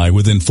all die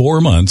within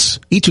 4 months,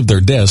 each of their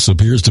deaths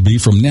appears to be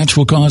from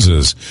natural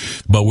causes.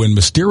 But when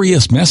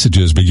mysterious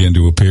messages begin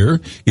to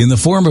appear in the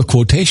form of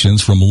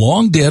quotations from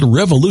long-dead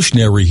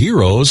revolutionary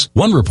heroes,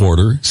 one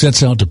reporter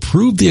sets out to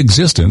prove the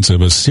existence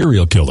of a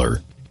serial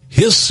killer.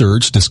 His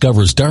search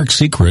discovers dark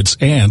secrets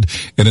and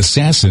an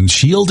assassin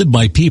shielded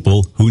by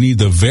people who need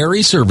the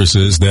very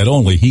services that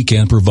only he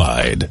can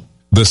provide.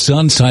 The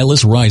Sun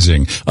Silas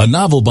Rising, a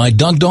novel by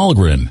Doug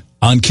Dahlgren.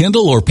 On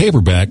Kindle or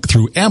paperback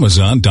through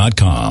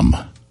Amazon.com.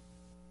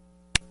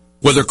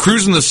 Whether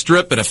cruising the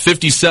Strip in a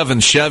 57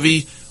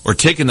 Chevy or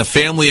taking the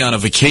family on a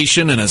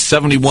vacation in a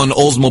 71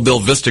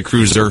 Oldsmobile Vista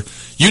Cruiser,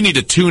 you need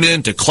to tune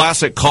in to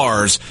Classic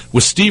Cars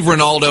with Steve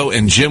Ronaldo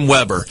and Jim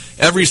Weber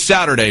every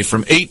Saturday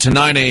from 8 to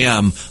 9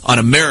 a.m. on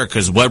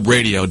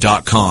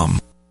AmericasWebRadio.com.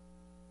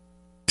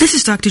 This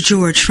is Dr.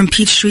 George from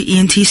Peachtree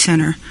ENT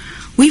Center.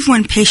 We've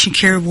won patient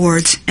care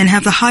awards and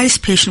have the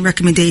highest patient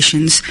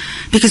recommendations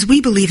because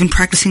we believe in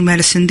practicing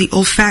medicine the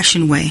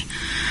old-fashioned way.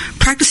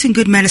 Practicing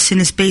good medicine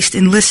is based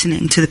in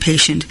listening to the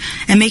patient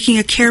and making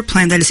a care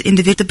plan that is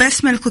individual. The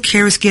best medical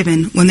care is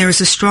given when there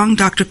is a strong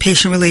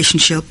doctor-patient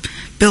relationship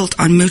built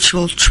on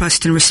mutual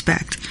trust and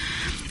respect.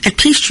 At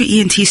Peachtree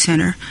ENT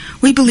Center,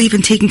 we believe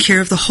in taking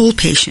care of the whole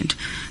patient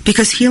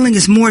because healing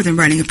is more than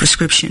writing a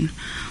prescription.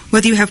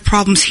 Whether you have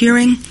problems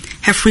hearing,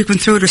 have frequent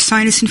throat or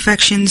sinus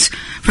infections,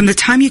 from the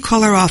time you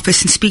call our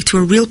office and speak to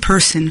a real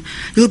person,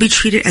 you'll be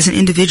treated as an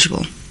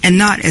individual and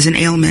not as an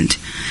ailment.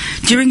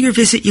 During your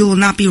visit, you will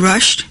not be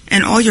rushed,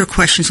 and all your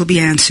questions will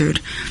be answered.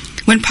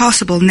 When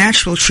possible,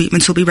 natural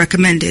treatments will be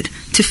recommended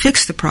to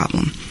fix the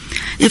problem.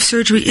 If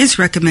surgery is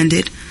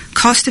recommended,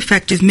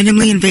 cost-effective,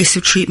 minimally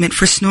invasive treatment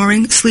for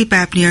snoring, sleep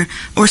apnea,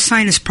 or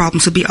sinus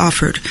problems will be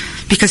offered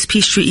because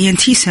Peachtree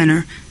ENT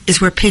Center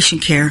is where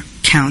patient care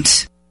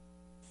counts.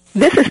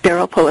 This is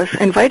Daryl Pullis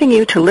inviting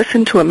you to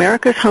listen to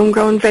America's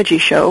Homegrown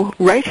Veggie Show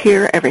right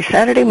here every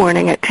Saturday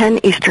morning at 10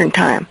 Eastern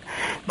Time.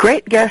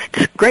 Great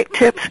guests, great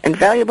tips, and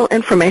valuable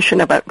information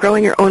about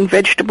growing your own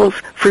vegetables,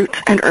 fruits,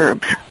 and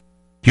herbs.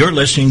 You're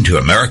listening to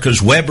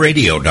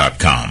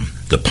AmericasWebRadio.com,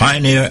 the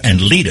pioneer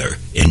and leader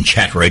in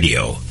chat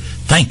radio.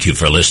 Thank you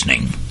for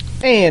listening.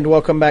 And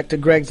welcome back to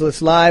Greg's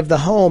List Live, the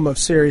home of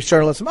serious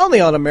journalism, only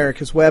on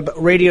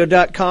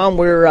AmericasWebRadio.com.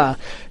 We're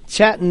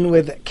chatting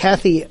with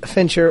Kathy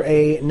Fincher,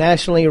 a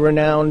nationally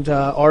renowned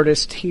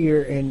artist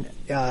here in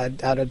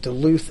out of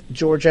Duluth,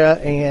 Georgia,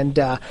 and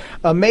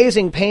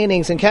amazing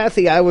paintings. And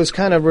Kathy, I was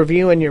kind of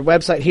reviewing your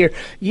website here.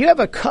 You have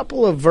a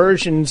couple of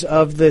versions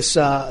of this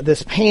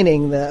this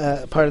painting,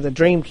 the part of the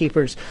Dream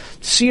Keepers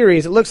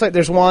series. It looks like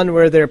there's one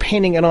where they're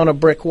painting it on a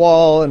brick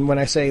wall, and when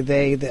I say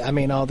they I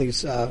mean all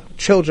these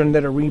children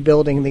that are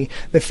rebuilding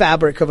the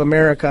fabric of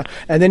America.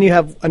 And then you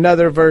have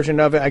another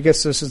version of it. I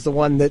guess this is the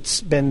one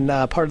that's been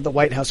part of the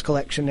White House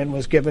collection and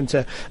was given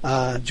to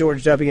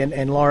George W.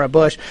 and Laura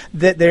Bush,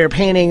 that they're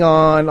painting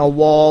on a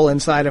wall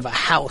inside of a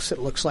house, it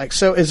looks like.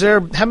 So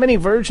how many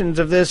versions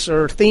of this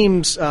or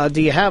themes do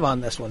you have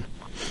on this one?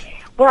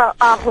 Well,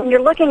 when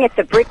you're looking at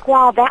the brick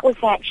wall, that was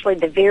actually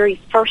the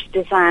very first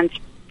designs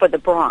for the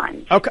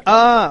bronze. Okay.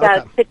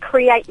 So to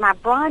create my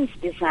bronze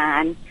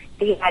design,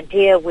 the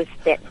idea was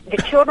that the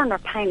children are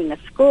painting a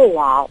school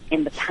wall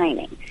in the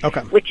painting,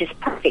 which is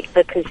perfect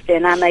because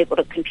then I'm able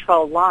to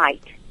control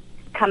light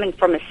coming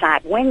from a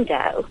side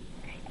window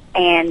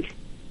and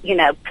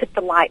put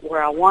the light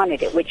where I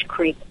wanted it, which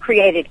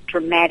created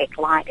dramatic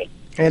lighting.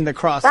 And the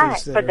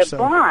crosses. But for the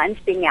bronze,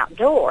 being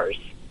outdoors,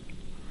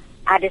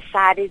 I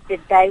decided that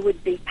they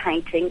would be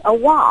painting a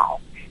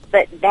wall.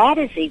 But that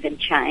has even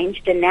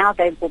changed, and now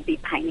they will be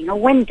painting a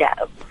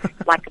window,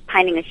 like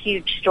painting a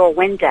huge store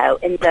window.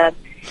 And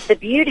the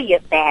beauty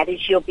of that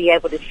is you'll be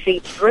able to see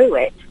through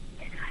it.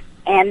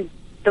 And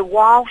the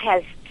wall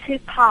has two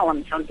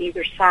columns on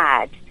either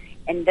side,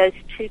 and those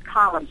two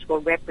columns will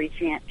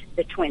represent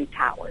the Twin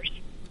Towers.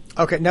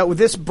 Okay, now with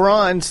this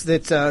bronze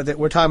that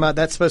we're talking about,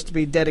 that's supposed to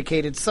be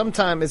dedicated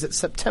sometime, is it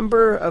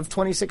September of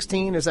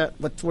 2016? Is that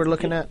what we're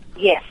looking at?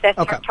 Yes, that's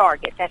our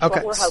target. That's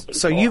what we're hoping for.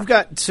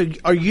 So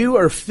are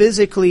you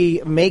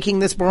physically making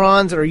this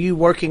bronze, or are you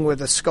working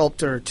with a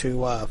sculptor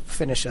to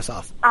finish this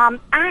off?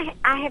 I've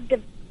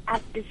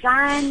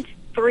designed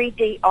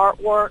 3D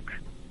artwork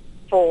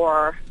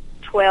for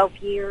 12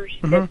 years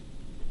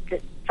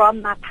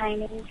from my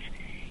paintings,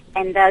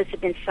 and those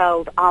have been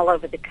sold all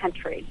over the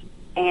country.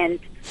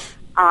 And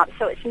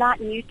so it's not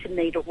new to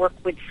me to work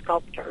with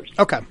sculptors.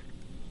 Okay.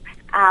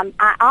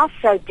 I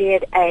also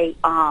did a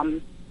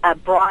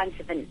bronze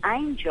of an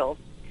angel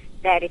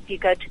that if you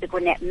go to the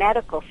Gwinnett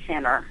Medical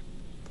Center,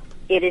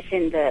 it is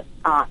in the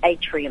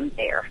atrium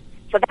there.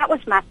 So that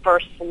was my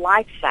first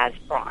life-size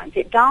bronze.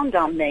 It dawned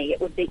on me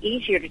it would be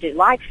easier to do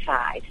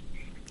life-size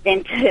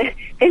than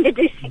to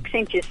do 6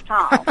 inches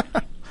tall.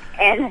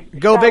 And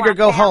go big or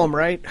go home,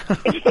 right?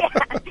 Yeah.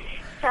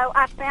 So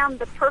I found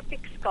the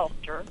perfect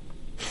sculptor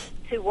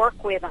to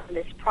work with on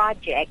this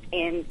project,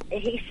 and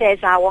he says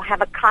I will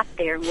have a cot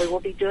there and we will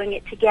be doing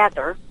it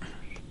together,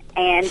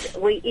 and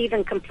we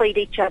even complete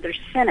each other's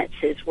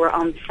sentences. We're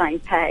on the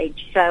same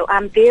page. So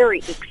I'm very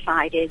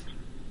excited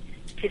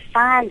to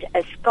find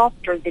a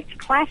sculptor that's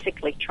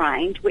classically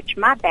trained, which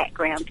my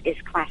background is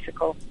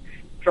classical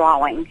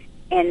drawing,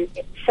 and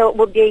so it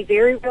will be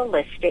very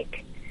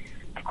realistic.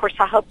 Of course,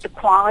 I hope the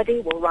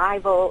quality will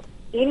rival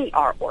any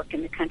artwork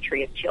in the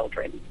country of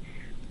children.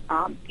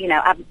 I'm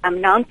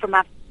known for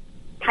my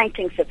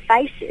paintings of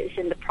faces,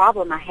 and the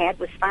problem I had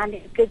was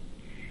finding good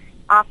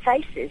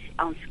faces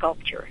on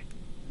sculpture.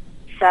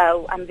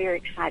 So I'm very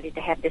excited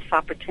to have this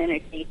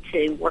opportunity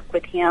to work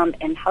with him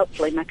and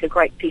hopefully make a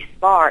great piece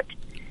of art.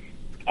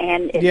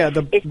 And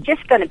it's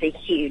just going to be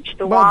huge.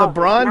 The wall is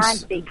 9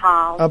 feet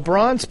tall. A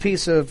bronze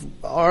piece of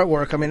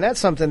artwork, I mean, that's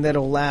something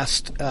that'll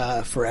last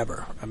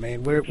forever. I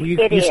mean,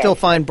 you still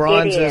find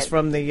bronzes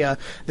from the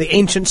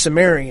ancient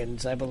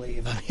Sumerians, I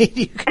believe. I mean,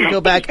 you can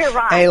go back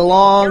a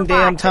long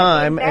damn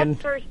time. The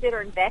investors that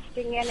are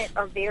investing in it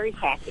are very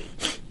happy.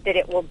 that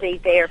it will be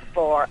there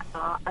for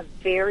a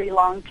very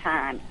long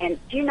time. And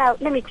do you know,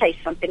 let me tell you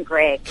something,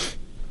 Greg.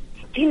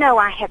 Do you know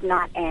I have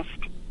not asked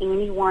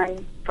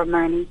anyone for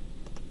money?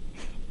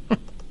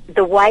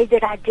 The way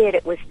that I did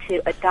it was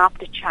to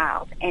adopt a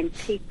child, and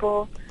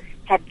people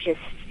have just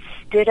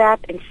stood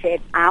up and said,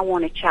 I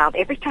want a child.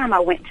 Every time I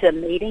went to a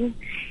meeting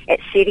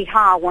at City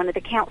Hall, one of the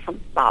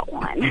councilmen bought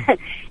one.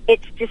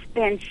 It's just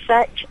been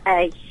such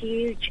a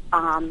huge,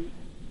 turnout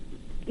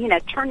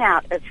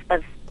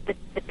of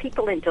the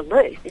people in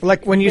Duluth. It's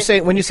like when you say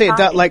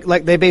adopt,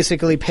 like they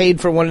basically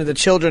paid for one of the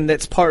children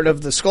that's part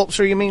of the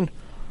sculpture, you mean?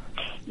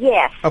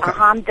 Yes. Okay.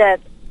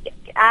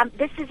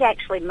 This is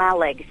actually my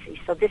legacy,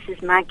 so this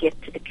is my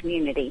gift to the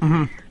community.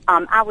 Mm-hmm.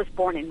 I was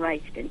born and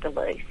raised in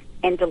Duluth,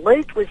 and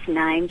Duluth was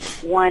named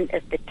one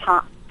of the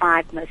top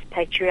 5 most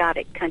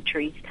patriotic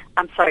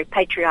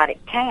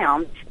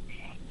towns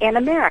in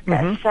America.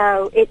 Mm-hmm.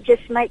 So it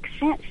just makes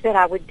sense that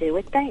I would do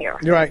it there.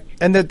 You're right,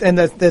 and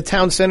the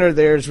town center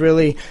there is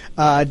really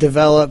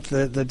developed.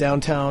 The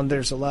downtown,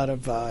 there's a lot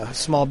of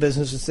small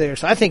businesses there,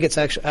 so I think it's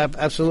actually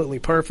absolutely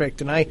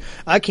perfect, and I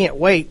can't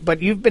wait.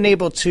 But you've been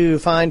able to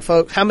find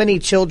folks. How many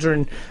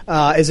children?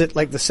 Is it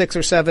like the 6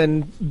 or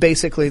 7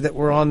 basically that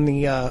were on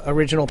the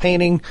original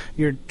painting?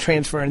 You're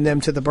transferring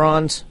them to the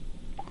bronze.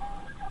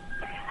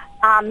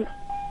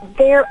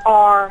 There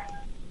are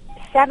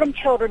 7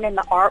 children in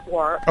the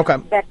artwork, okay,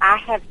 but I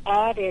have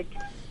added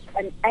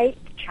an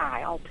 8th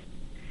child,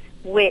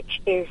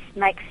 which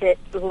makes it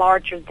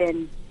larger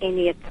than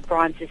any of the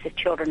bronzes of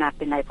children I've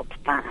been able to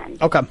find.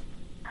 Okay.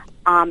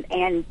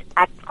 And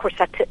of course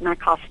I took my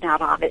cost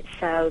out of it,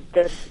 so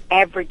the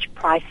average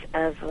price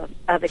of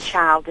a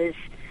child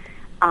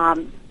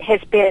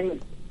has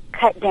been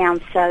cut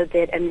down so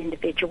that an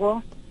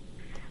individual.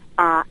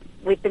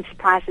 We've been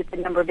surprised at the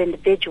number of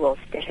individuals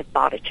that have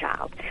bought a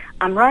child.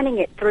 I'm running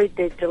it through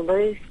the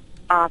Duluth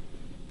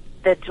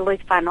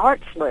Fine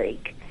Arts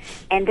League,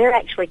 and they're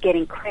actually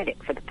getting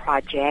credit for the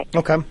project.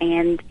 Okay.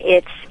 And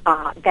it's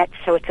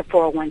it's a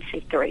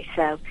 401c3,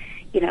 so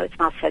it's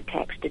also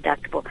tax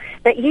deductible.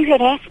 But you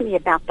had asked me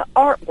about the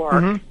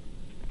artwork,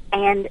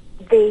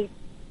 mm-hmm.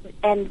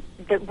 and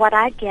what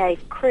I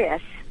gave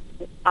Chris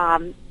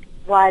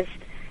was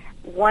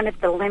one of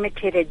the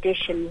limited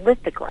edition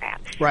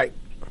lithographs. Right.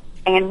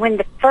 And when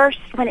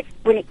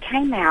it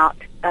came out,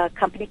 a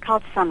company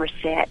called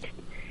Somerset,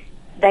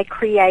 they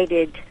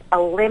created a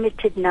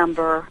limited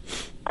number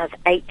of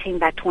 18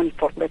 by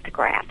 24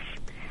 lithographs.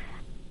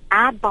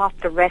 I bought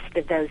the rest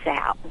of those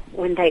out.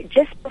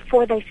 Just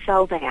before they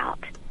sold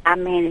out, I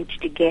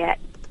managed to get,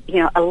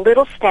 a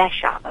little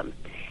stash of them.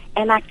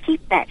 And I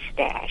keep that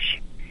stash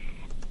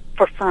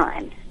for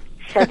fun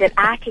so that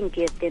I can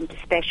give them to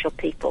special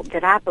people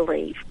that I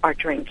believe are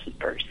dream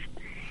keepers.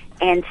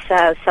 And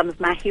so some of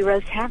my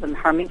heroes have them.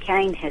 Herman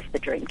Cain has the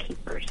Dream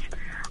Keepers.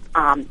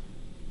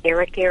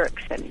 Eric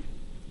Erickson.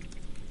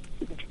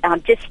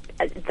 Just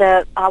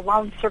the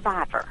lone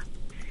survivor.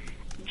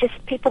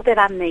 Just people that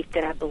I meet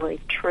that I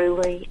believe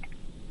truly,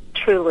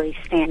 truly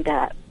stand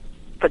up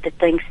for the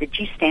things that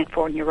you stand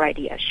for in your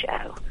radio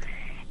show.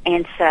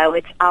 And so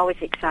it's always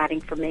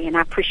exciting for me, and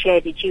I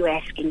appreciated you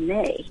asking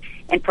me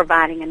and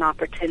providing an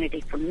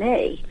opportunity for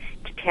me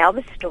to tell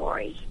the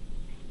story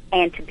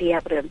and to be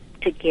able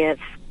to give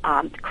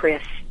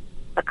Chris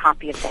a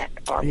copy of that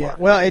artwork. Yeah,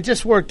 well, it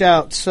just worked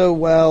out so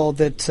well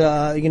that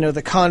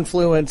the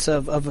confluence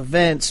of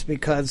events,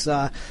 because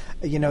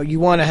you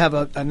want to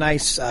have a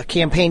nice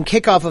campaign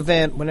kickoff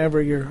event whenever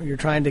you're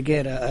trying to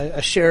get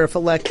a sheriff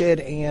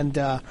elected,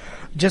 and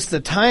just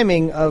the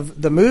timing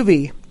of the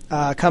movie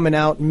coming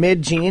out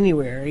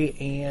mid-January,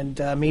 and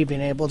me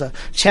being able to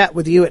chat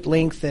with you at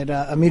length at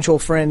a mutual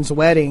friend's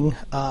wedding,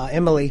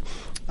 Emily.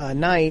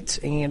 Night,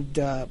 and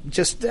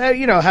just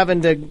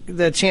having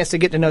the chance to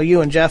get to know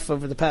you and Jeff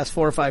over the past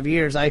 4 or 5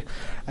 years,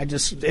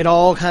 it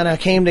all kind of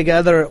came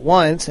together at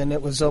once, and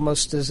it was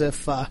almost as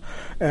if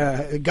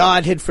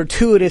God had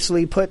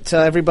fortuitously put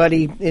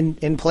everybody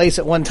in place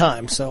at one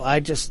time. So I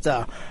just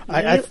you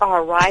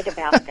are right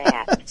about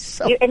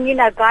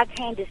that. God's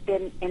hand has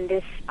been in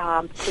this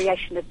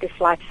creation of this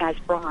life-size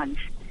bronze.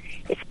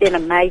 It's been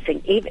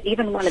amazing.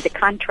 Even one of the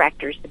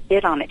contractors that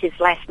bid on it, his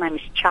last name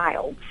is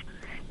Childs.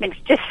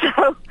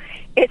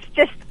 It's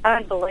just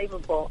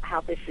unbelievable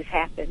how this has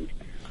happened.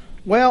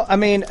 Well, I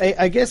mean,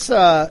 I guess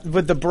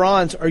with the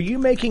bronze, are you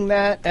making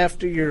that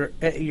after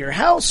your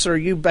house, or are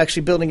you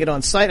actually building it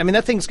on site? I mean,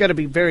 that thing's got to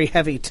be very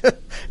heavy to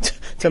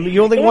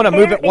you only want to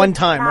move it one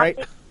time, right?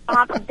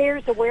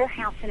 There's a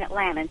warehouse in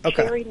Atlanta,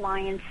 Cherry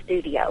Lion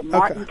Studio.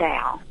 Martin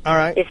Dow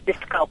is the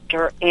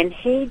sculptor, and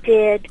he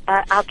did,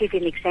 I'll give you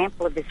an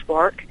example of his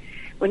work.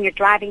 When you're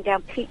driving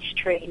down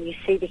Peachtree and you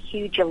see the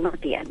huge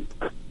Olympians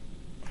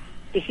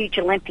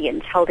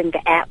holding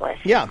the Atlas.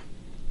 Yeah.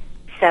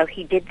 So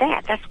he did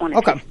that. That's one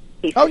of his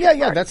pieces. Oh,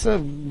 yeah. That's a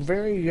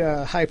very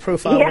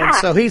high-profile one.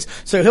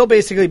 So he'll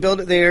basically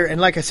build it there,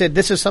 and like I said,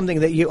 this is something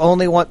that you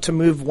only want to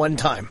move one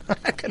time.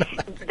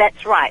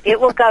 That's right.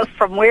 It will go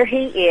from where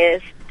he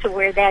is to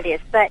where that is.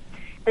 But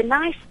the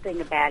nice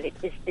thing about it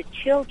is the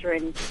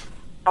children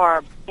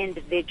are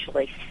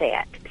individually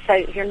set. So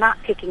you're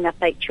not picking up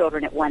 8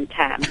 children at one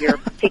time. You're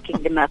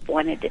picking them up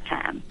one at a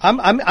time.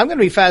 I'm going to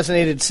be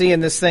fascinated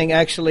seeing this thing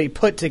actually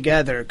put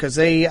together because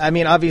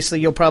obviously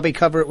you'll probably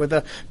cover it with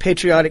a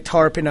patriotic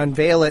tarp and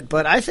unveil it,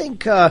 but I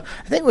think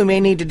we may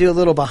need to do a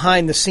little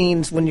behind the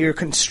scenes when you're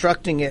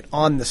constructing it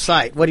on the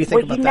site. What do you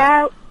think about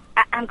that?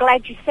 I'm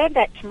glad you said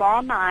that.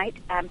 Tomorrow night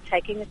I'm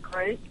taking a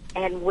group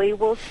and we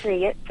will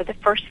see it for the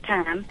first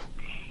time,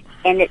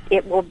 and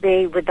it will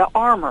be with the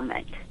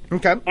armament.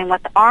 Okay. And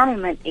what the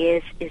armament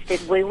is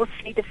that we will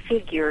see the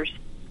figures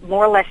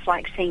more or less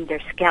like seeing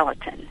their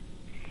skeleton.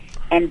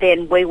 And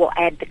then we will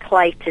add the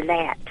clay to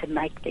that to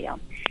make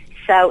them.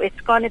 So it's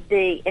going to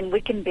be, and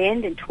we can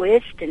bend and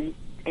twist and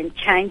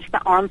change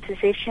the arm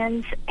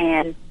positions.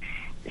 And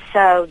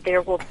so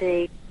there will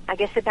be, I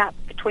guess, about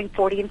between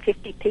 40 and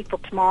 50 people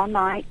tomorrow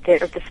night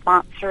that are the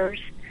sponsors,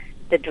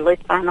 the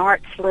Duluth Fine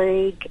Arts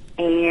League,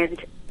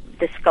 and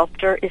the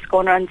sculptor is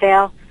going to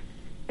unveil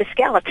the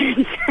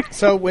skeletons.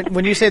 So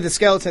when you say the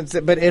skeletons,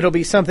 but it'll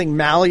be something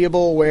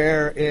malleable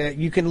where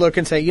you can look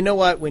and say, you know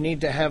what, we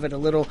need to have it a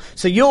little.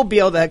 So you'll be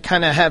able to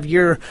kind of have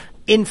your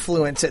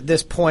influence at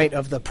this point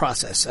of the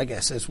process, I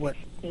guess, is what.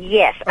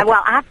 Yes. Okay.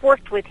 Well, I've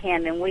worked with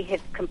him, and we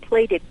have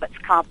completed what's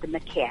called the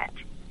maquette.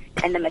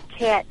 And the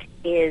maquette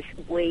is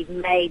we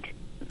made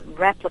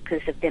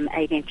replicas of them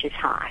 8 inches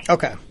high.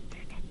 Okay.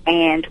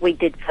 And we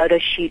did photo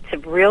shoots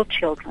of real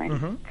children.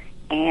 Mm-hmm.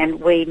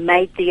 And we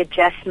made the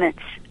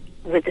adjustments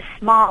with the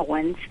small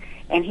ones,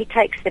 and he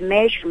takes the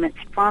measurements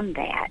from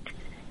that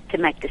to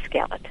make the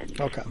skeleton.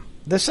 Okay.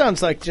 This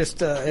sounds like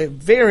just a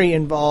very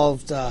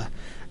involved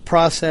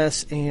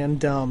process,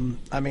 and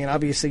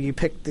obviously you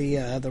picked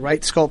the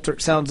right sculptor.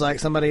 It sounds like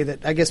somebody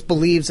that I guess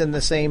believes in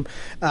the same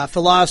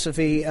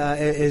philosophy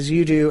as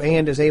you do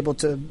and is able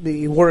to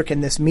work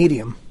in this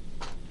medium.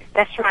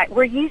 That's right.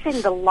 We're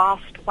using the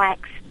lost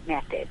wax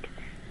method,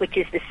 which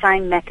is the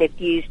same method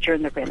used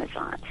during the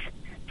Renaissance.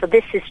 So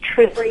this is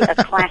truly a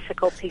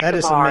classical piece of art. That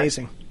is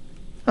amazing.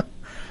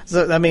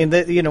 So,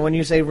 when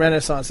you say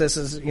Renaissance, this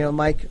is,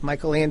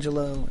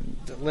 Michelangelo and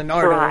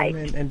Leonardo right.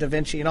 and Da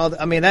Vinci and all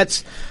that.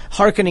 That's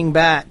hearkening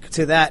back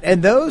to that.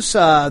 And those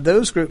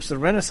groups, the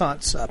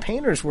Renaissance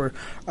painters, were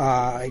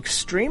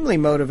extremely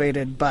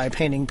motivated by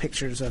painting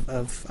pictures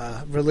of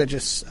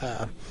religious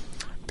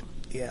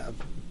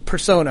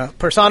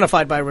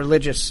personified by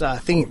religious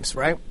themes,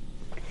 right?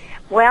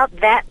 Well,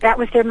 that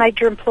was their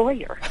major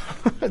employer.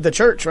 The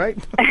church, right?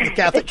 The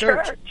Catholic the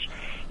church.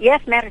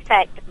 Yes, matter of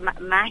fact,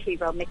 my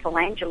hero,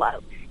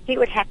 Michelangelo, he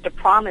would have to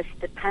promise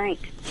to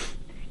paint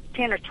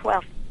 10 or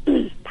 12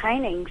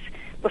 paintings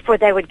before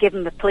they would give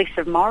him a piece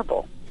of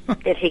marble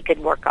that he could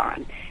work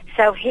on.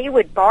 So he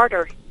would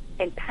barter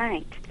and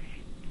paint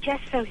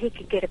just so he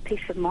could get a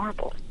piece of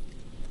marble.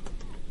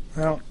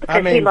 Well,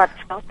 because he loved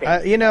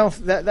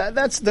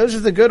sculpting. Those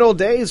are the good old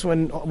days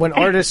when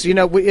artists,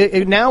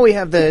 now we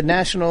have the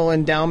National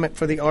Endowment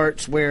for the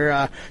Arts,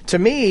 where to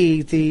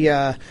me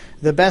the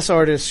best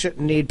artists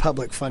shouldn't need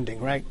public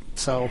funding, right?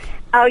 So.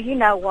 Oh, you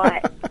know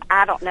what?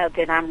 I don't know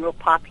that I'm real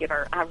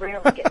popular. I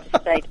rarely get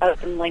to state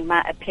openly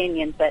my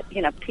opinion, but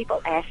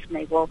people ask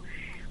me, well,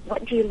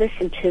 what do you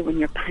listen to when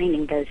you're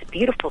painting those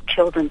beautiful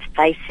children's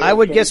faces? I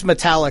would guess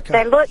Metallica.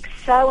 They look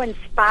so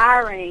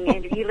inspiring,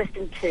 and you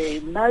listen to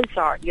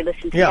Mozart, you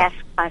listen to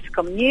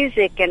classical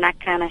music, and I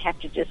kind of have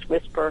to just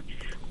whisper,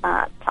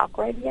 talk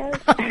radio.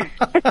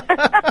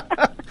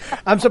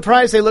 I'm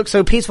surprised they look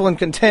so peaceful and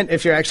content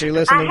if you're actually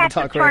listening to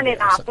talk radio. I have to turn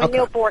it off. When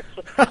Neil Bortz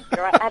was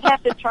popular, I'd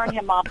have to turn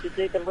him off to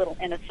do the little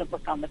innocent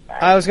look on the face.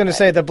 I was going to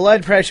say the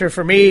blood pressure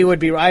for me would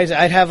be rising.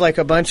 I'd have like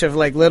a bunch of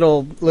like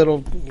little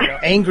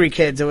angry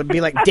kids. It would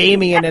be like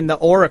Damien and the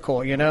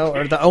Oracle,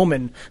 or the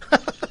Omen.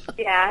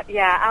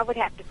 Yeah, I would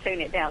have to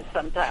tune it down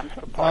sometimes.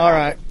 All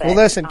right. Well,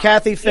 listen,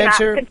 Kathy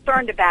Fincher. I'm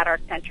concerned about our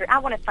country. I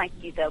want to thank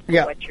you, though, for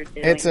what you're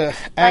doing. It's a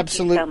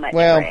absolute. Thank you so much,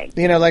 well, Greg.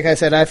 Like I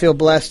said, I feel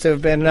blessed to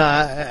have been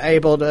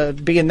able to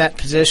be in that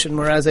position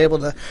where I was able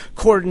to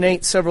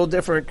coordinate several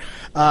different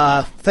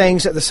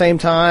things at the same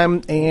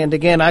time. And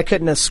again, I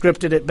couldn't have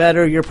scripted it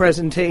better. Your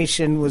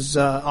presentation was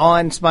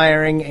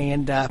awe-inspiring,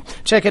 and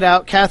check it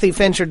out,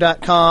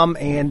 KathyFincher.com.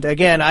 And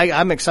again,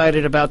 I'm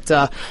excited about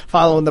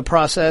following the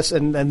process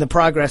and the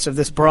progress of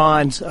this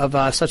bronze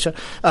of such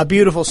a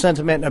beautiful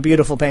sentiment and a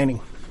beautiful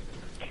painting.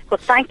 Well,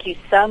 thank you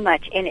so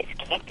much. And it's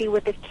Kathy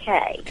with a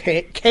K.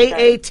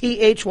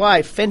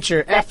 Kathy,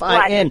 Fincher,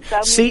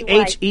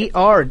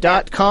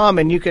 FINCHER.com.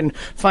 And you can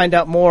find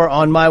out more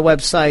on my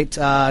website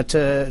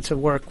to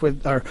work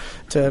with, or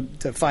to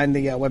find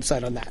the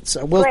website on that.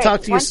 So we'll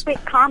talk to you. One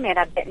quick comment.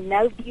 I bet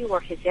no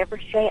viewer has ever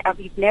said, or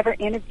you've never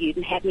interviewed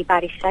and had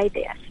anybody say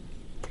this.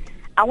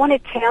 I want to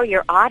tell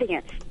your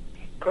audience,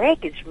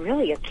 Greg is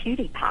really a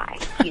cutie pie.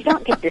 You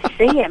don't get to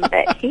see him,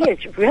 but he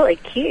is really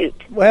cute.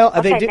 Well,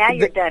 now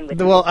you're done with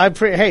me. Well,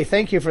 hey,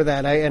 thank you for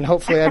that, and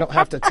hopefully I don't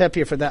have to tip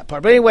you for that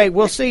part. But anyway,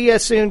 we'll see you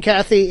soon,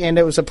 Kathy, and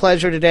it was a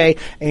pleasure today,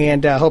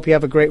 and hope you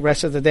have a great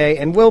rest of the day.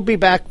 And we'll be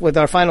back with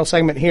our final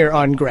segment here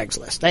on Greg's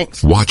List.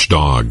 Thanks.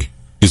 Watchdog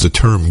is a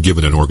term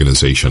given an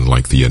organization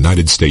like the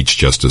United States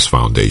Justice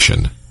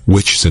Foundation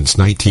which since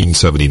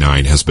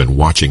 1979 has been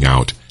watching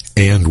out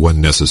and,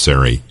 when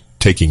necessary,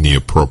 taking the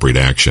appropriate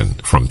action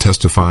from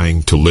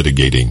testifying to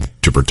litigating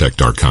to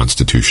protect our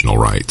constitutional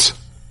rights.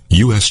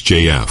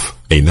 USJF,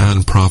 a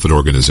non-profit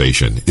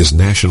organization, is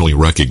nationally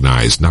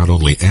recognized not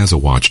only as a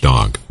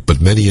watchdog, but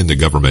many in the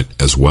government,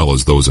 as well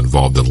as those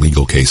involved in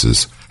legal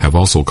cases, have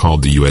also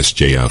called the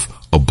USJF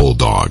a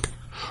bulldog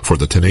for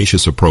the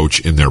tenacious approach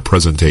in their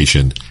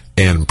presentation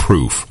and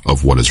proof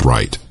of what is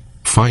right.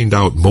 Find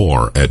out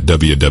more at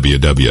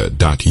www.usjf.net.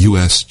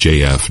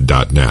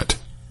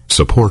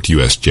 Support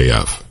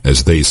USJF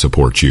as they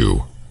support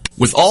you.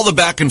 With all the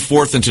back and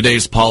forth in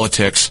today's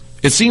politics,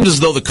 it seems as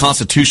though the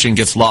Constitution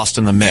gets lost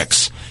in the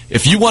mix.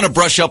 If you want to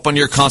brush up on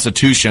your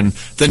Constitution,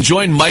 then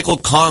join Michael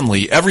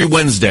Conley every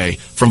Wednesday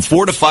from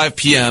 4 to 5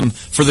 p.m.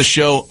 for the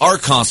show Our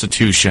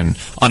Constitution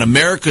on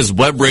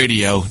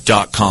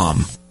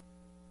americaswebradio.com.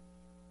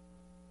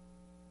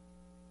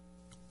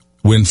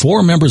 When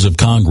 4 members of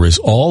Congress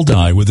all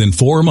die within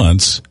 4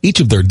 months,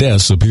 each of their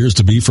deaths appears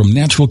to be from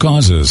natural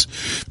causes.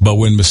 But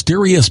when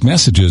mysterious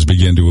messages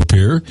begin to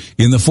appear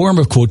in the form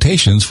of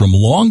quotations from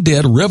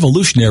long-dead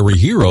revolutionary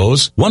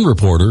heroes, one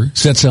reporter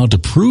sets out to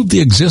prove the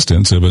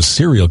existence of a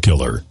serial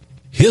killer.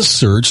 His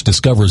search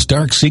discovers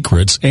dark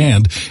secrets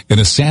and an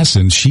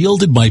assassin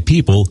shielded by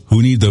people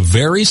who need the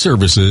very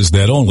services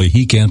that only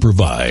he can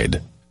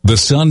provide. The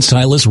Sun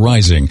Silas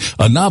Rising,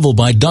 a novel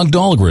by Doug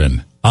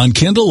Dahlgren. On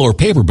Kindle or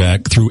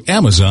paperback through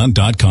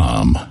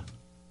Amazon.com.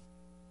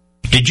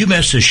 Did you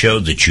miss a show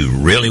that you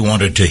really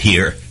wanted to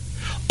hear?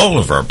 All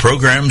of our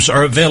programs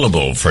are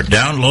available for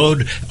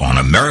download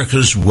on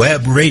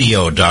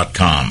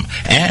americaswebradio.com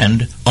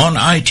and on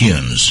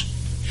iTunes.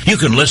 You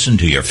can listen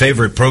to your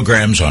favorite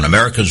programs on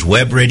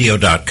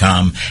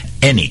americaswebradio.com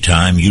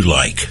anytime you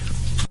like.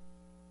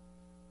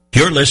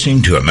 You're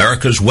listening to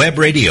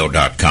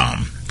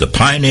americaswebradio.com, the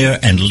pioneer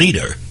and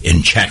leader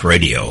in chat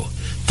radio.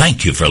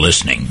 Thank you for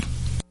listening.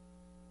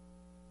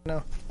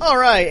 All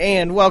right,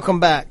 and welcome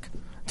back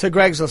to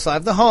Greg's List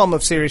Live, the home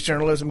of serious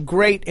journalism.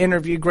 Great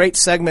interview, great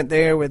segment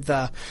there with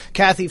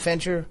Kathy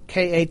Fincher,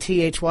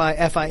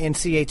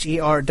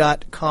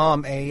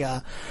 KathyFincher.com,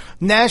 a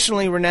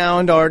nationally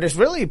renowned artist,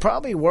 really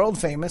probably world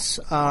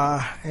famous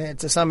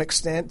to some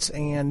extent,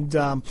 and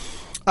an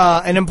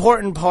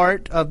important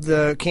part of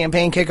the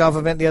campaign kickoff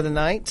event the other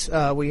night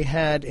we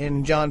had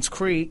in Johns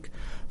Creek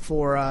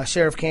for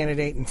sheriff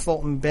candidate in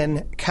Fulton,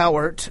 Ben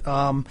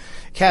Cowart.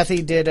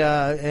 Kathy did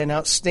an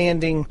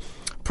outstanding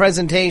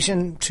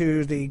presentation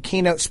to the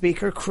keynote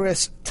speaker,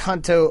 Chris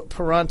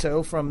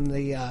Tanto-Paronto, from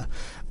the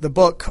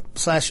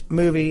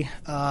book/movie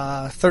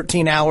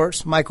 13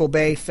 Hours, Michael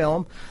Bay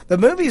film. The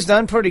movie's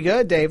done pretty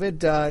good,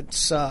 David. I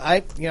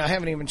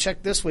haven't even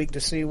checked this week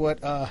to see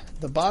what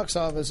the box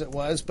office it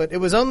was, but it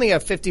was only a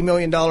 $50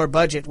 million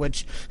budget,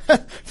 which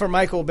for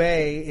Michael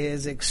Bay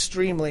is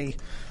extremely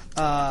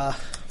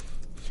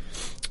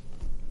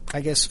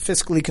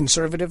fiscally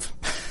conservative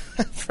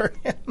for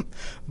him.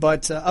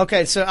 But,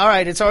 okay, so, all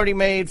right, it's already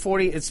made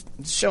it's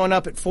showing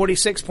up at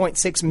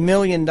 $46.6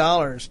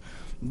 million.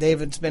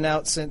 David's been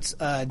out since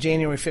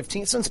January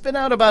 15th, so it's been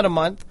out about a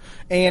month.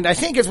 And I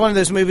think it's one of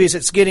those movies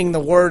that's getting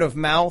the word of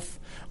mouth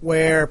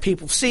where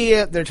people see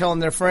it, they're telling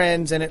their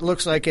friends, and it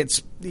looks like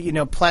it's,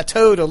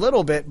 plateaued a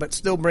little bit, but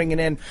still bringing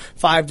in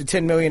 $5 to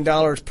 $10 million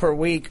per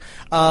week.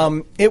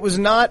 It was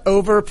not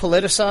over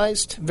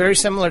politicized, very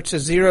similar to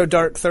Zero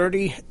Dark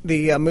 30,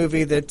 the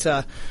movie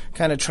that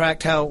kind of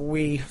tracked how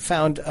we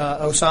found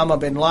Osama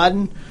bin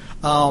Laden.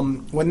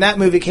 When that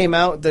movie came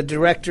out, the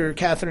director,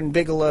 Catherine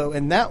Bigelow,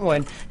 in that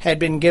one had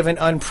been given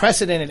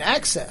unprecedented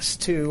access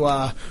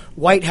to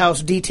White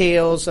House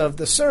details of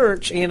the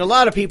search, and a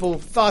lot of people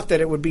thought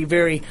that it would be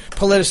very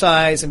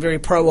politicized and very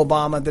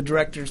pro-Obama. The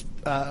director's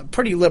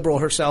pretty liberal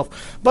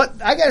herself.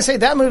 But I got to say,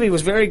 that movie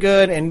was very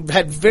good and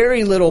had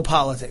very little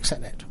politics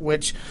in it,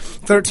 which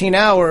 13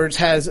 Hours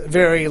has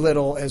very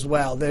little as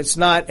well. It's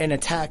not an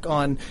attack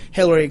on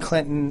Hillary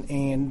Clinton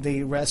and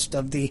the rest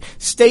of the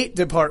State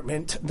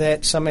Department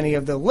that so many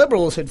of the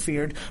liberals had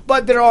feared,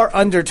 but there are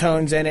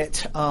undertones in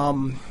it.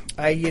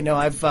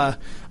 I've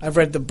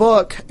read the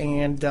book,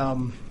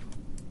 and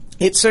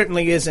it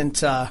certainly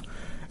isn't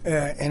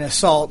an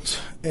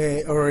assault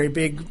or a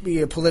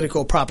big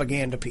political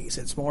propaganda piece.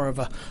 It's more of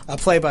a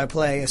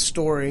play-by-play, a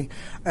story.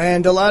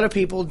 And a lot of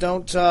people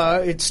don't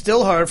it's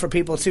still hard for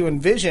people to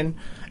envision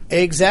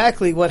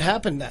exactly what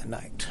happened that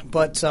night.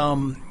 But,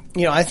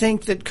 I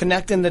think that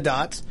connecting the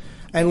dots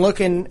and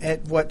looking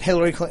at what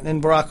Hillary Clinton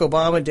and Barack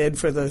Obama did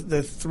for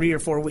the 3 or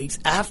 4 weeks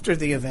after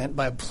the event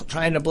by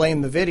trying to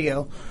blame the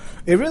video,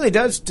 it really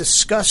does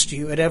disgust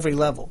you at every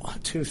level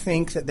to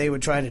think that they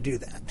would try to do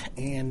that.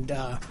 And,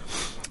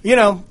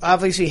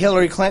 obviously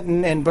Hillary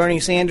Clinton and Bernie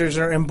Sanders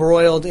are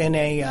embroiled in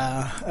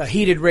a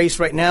heated race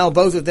right now.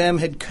 Both of them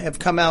have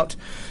come out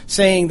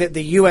saying that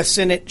the U.S.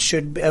 Senate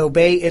should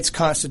obey its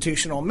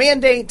constitutional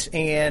mandate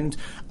and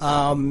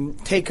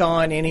take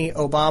on any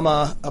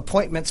Obama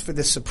appointments for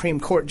the Supreme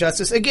Court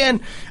justice.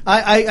 Again,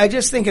 I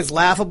just think it's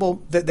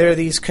laughable that they're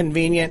these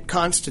convenient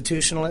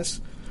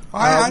constitutionalists.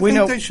 I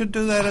think they should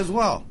do that as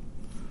well.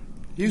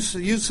 You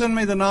send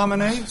me the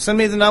nominee. Send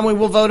me the nominee.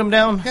 We'll vote him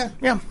down.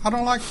 Yeah. I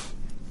don't like.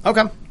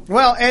 Okay.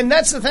 Well, and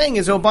that's the thing,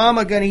 is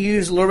Obama going to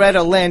use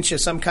Loretta Lynch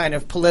as some kind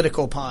of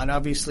political pawn?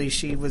 Obviously,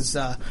 she was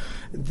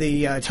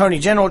the Attorney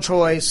General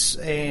choice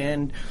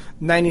and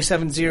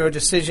 97-0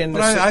 decision.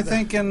 But I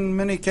think in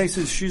many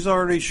cases she's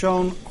already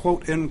shown,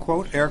 quote, end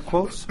quote, air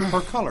quotes,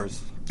 her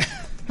colors.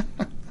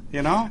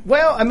 You know?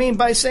 Well, I mean,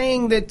 by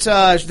saying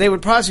that they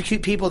would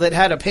prosecute people that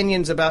had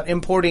opinions about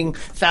importing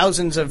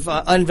thousands of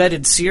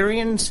unvetted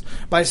Syrians,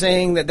 by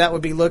saying that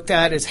would be looked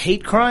at as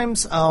hate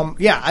crimes,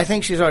 I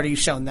think she's already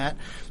shown that.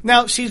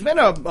 Now, she's been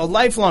a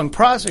lifelong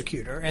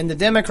prosecutor, and the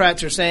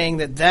Democrats are saying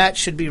that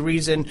should be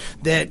reason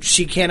that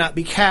she cannot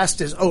be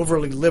cast as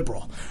overly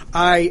liberal.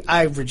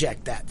 I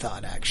reject that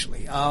thought,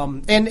 actually.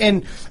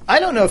 And I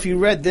don't know if you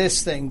read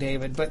this thing,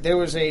 David, but there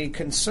was a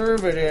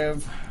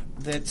conservative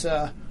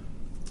that...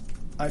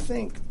 I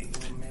think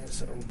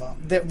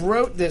that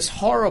wrote this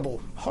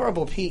horrible,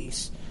 horrible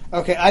piece.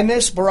 Okay, I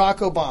Miss Barack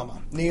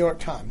Obama, New York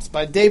Times,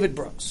 by David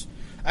Brooks.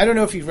 I don't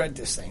know if you've read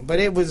this thing, but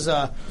it was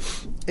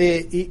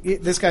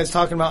this guy's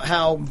talking about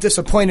how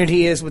disappointed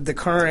he is with the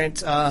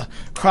current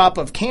crop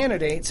of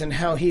candidates and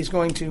how he's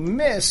going to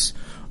miss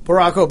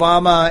Barack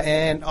Obama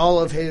and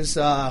all of his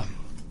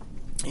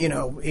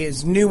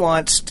his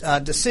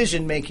nuanced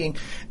decision making.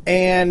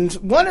 And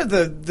one of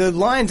the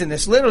lines in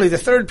this, literally the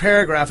third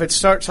paragraph, it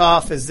starts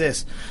off as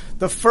this: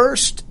 the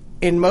first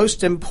and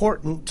most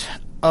important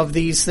of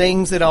these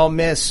things that I'll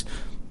miss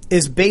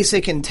is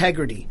basic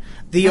integrity.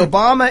 The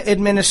Obama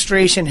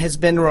administration has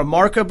been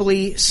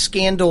remarkably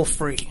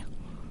scandal-free.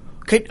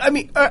 Okay, I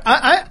mean,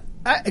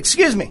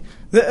 excuse me.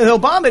 The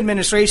Obama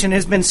administration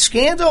has been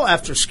scandal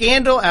after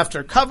scandal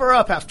after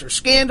cover-up after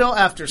scandal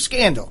after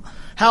scandal.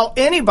 How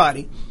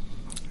anybody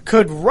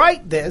could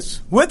write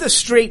this with a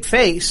straight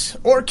face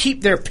or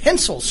keep their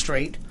pencil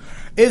straight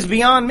is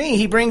beyond me.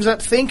 He brings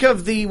up, think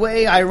of the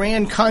way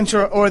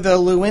Iran-Contra or the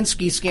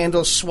Lewinsky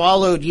scandal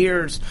swallowed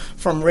years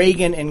from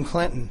Reagan and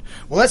Clinton.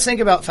 Well, let's think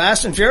about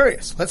Fast and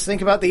Furious. Let's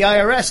think about the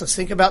IRS. Let's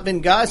think about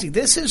Benghazi.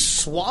 This has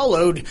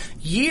swallowed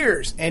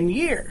years and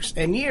years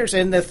and years,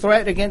 and the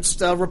threat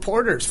against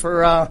reporters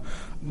for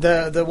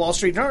the Wall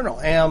Street Journal.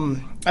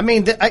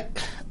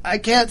 I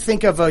can't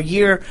think of a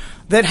year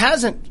that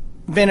hasn't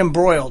been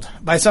embroiled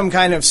by some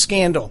kind of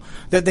scandal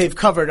that they've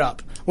covered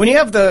up. When you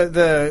have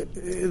the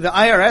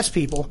IRS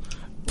people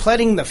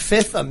pleading the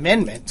Fifth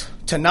Amendment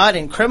to not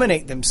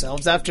incriminate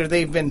themselves after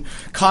they've been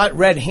caught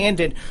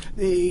red-handed,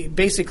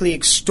 basically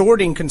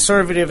extorting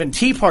conservative and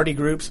Tea Party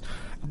groups,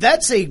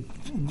 that's a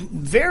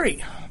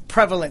very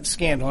prevalent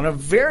scandal and a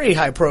very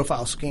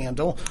high-profile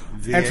scandal.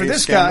 VA and for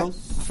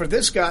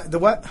this guy, the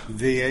what?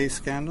 VA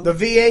scandal? The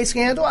VA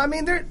scandal? I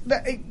mean,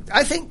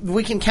 I think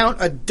we can count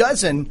a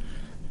dozen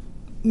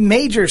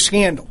major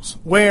scandals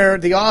where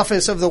the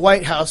office of the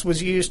White House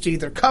was used to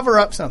either cover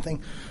up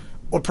something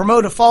or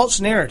promote a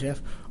false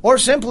narrative or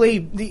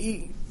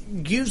simply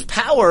use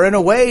power in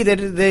a way that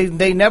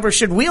they never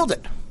should wield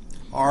it.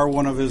 Or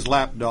one of his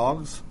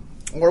lapdogs.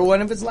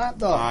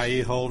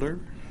 I.e. Holder.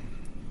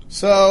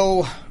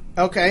 So,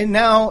 okay,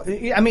 now,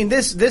 I mean,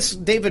 this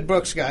David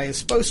Brooks guy is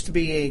supposed to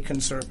be a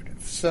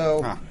conservative.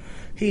 So,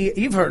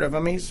 you've heard of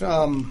him.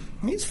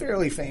 He's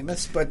fairly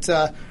famous, but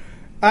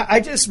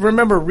I just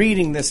remember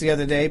reading this the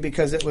other day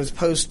because it was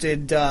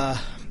posted on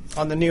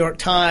the New York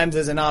Times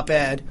as an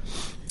op-ed,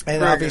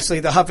 and obviously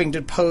the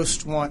Huffington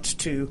Post wants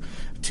to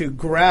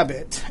grab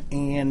it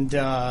and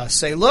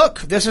say,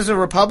 look, this is a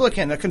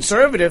Republican, a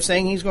conservative,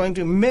 saying he's going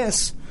to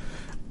miss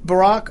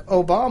Barack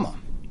Obama.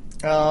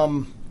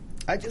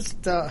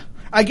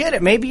 I get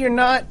it. Maybe you're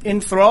not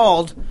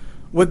enthralled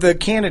with the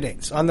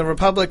candidates. On the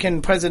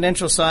Republican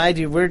presidential side,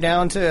 we're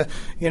down to,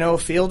 a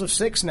field of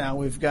six now.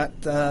 We've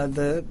got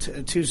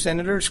the two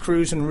senators,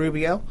 Cruz and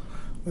Rubio.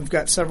 We've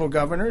got several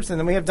governors, and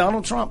then we have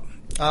Donald Trump.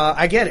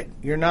 I get it.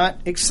 You're not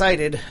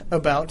excited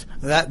about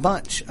that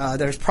bunch.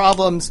 There's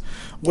problems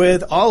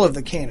with all of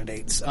the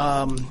candidates.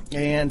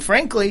 And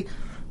frankly,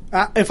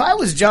 if I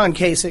was John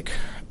Kasich,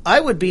 I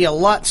would be a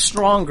lot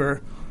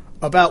stronger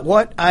about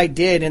what I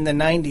did in the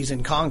 90s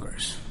in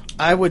Congress.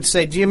 I would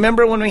say, do you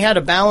remember when we had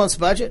a balanced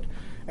budget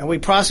and we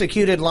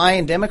prosecuted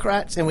lying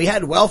Democrats and we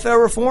had welfare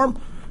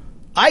reform?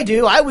 I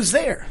do. I was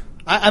there.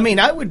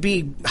 I would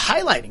be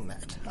highlighting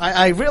that.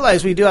 I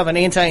realize we do have an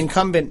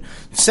anti-incumbent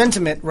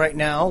sentiment right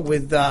now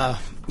with,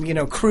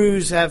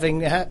 Cruz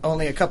having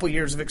only a couple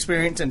years of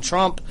experience and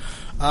Trump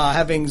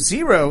having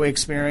zero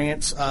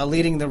experience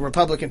leading the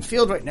Republican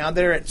field right now.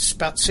 They're at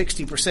about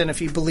 60%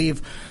 if you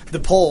believe the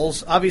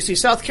polls. Obviously,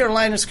 South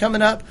Carolina's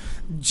coming up.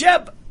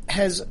 Jeb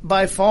has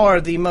by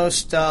far the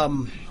most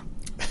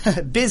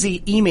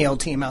busy email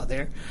team out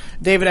there.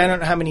 David, I don't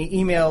know how many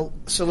email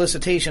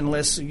solicitation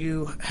lists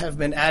you have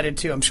been added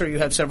to. I'm sure you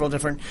have several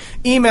different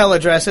email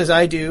addresses.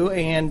 I do.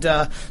 And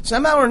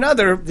somehow or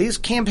another, these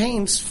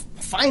campaigns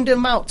find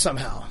them out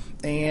somehow.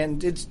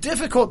 And it's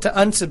difficult to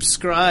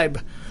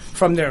unsubscribe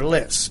from their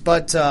lists.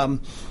 But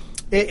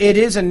it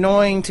is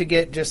annoying to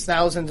get just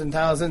thousands and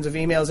thousands of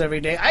emails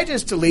every day. I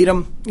just delete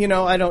them.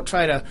 I don't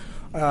try to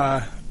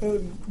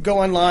go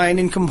online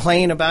and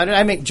complain about it.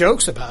 I make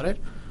jokes about it.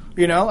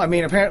 You know, I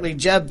mean, apparently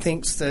Jeb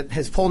thinks that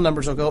his poll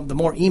numbers will go up the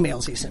more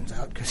emails he sends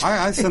out.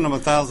 I send him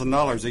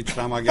 $1,000 each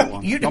time I get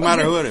one, no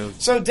matter who it is.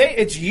 So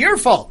it's your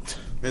fault.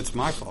 It's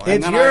my fault.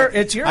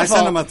 It's your fault. I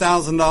send him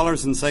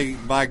 $1,000 and say,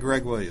 buy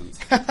Greg Williams.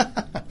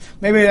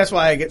 Maybe that's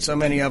why I get so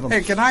many of them.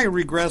 Hey, can I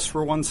regress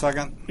for 1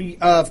 second?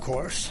 Of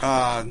course.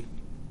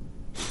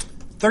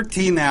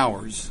 13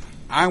 Hours.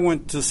 I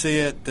went to see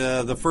it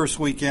the first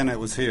weekend it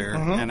was here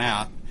and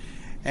out.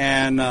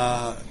 And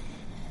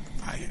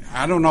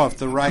I don't know if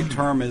the right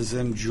term is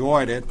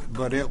enjoyed it,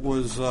 but it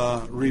was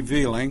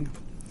revealing.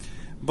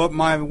 But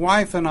my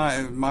wife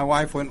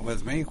went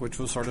with me, which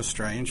was sort of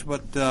strange.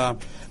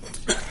 But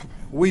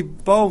we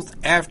both,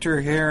 after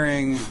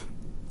hearing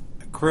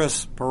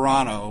Chris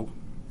Pirano,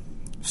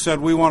 said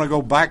we want to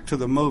go back to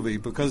the movie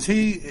because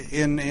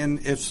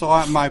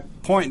my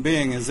point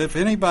being is if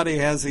anybody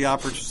has the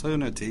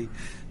opportunity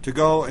to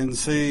go and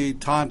see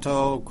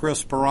Tonto,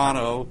 Chris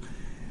Pirano,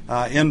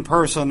 in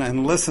person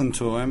and listen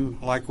to him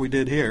like we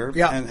did here,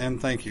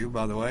 and thank you,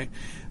 by the way,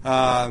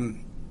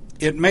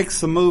 it makes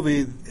the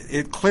movie,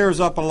 it clears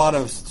up a lot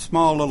of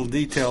small little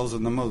details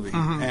in the movie.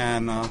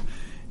 And,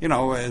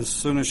 as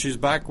soon as she's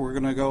back, we're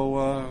going to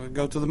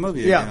go to the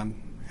movie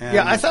again. And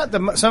I thought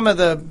some of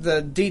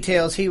the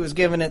details he was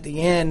given at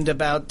the end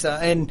about,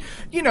 talking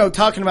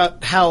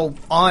about how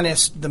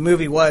honest the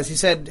movie was. He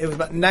said it was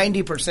about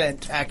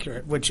 90%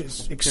 accurate, which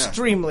is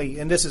extremely,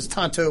 and this is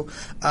Tonto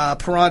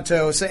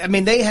Pirano. So, I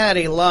mean, they had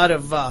a lot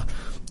of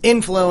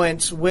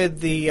influence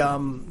with the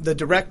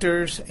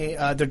directors,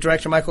 the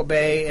director Michael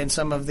Bay, and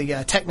some of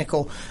the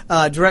technical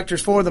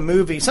directors for the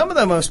movie. Some of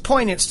the most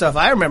poignant stuff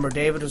I remember,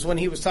 David, was when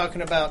he was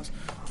talking about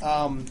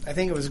I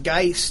think it was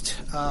Geist,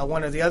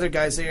 one of the other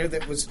guys there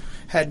that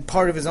had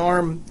part of his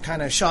arm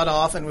kind of shot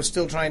off and was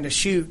still trying to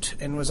shoot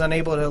and was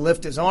unable to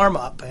lift his arm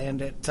up.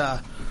 And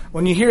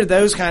when you hear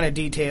those kind of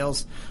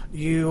details,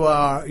 you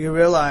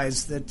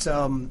realize that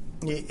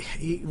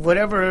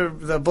whatever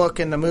the book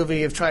and the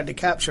movie have tried to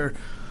capture,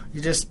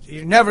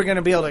 you're never going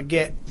to be able to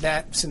get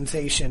that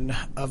sensation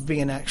of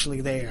being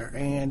actually there.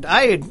 And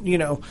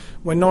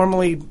when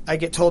normally I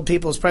get told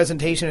people's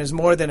presentation is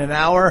more than an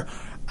hour,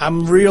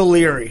 I'm real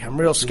leery. I'm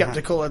real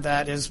skeptical of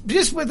that. Is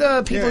just with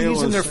people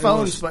using their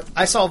phones. But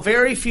I saw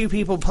very few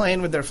people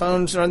playing with their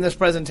phones during this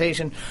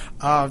presentation.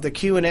 The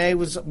Q&A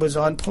was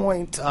on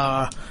point.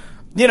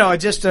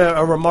 Just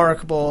a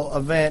remarkable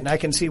event. And I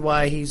can see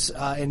why he's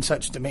in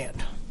such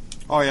demand.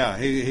 Oh yeah,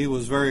 he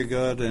was very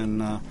good,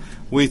 and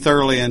we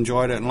thoroughly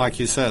enjoyed it. And like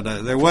you said,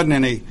 there wasn't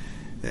any.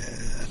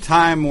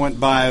 Time went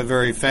by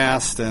very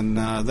fast, and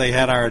he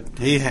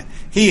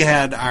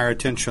had our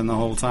attention the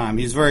whole time.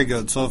 He's very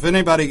good. So if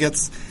anybody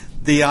gets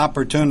the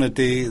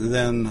opportunity,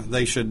 then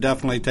they should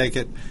definitely take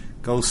it.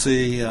 Go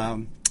see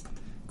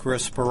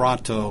Chris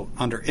Pirano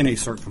under any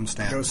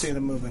circumstance. Go see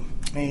the movie.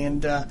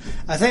 And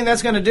I think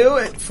that's going to do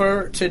it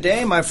for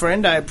today, my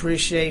friend. I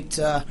appreciate,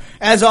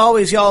 as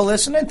always, y'all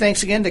listening.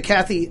 Thanks again to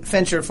Kathy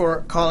Fincher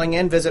for calling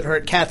in. Visit her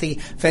at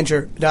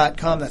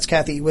KathyFincher.com. That's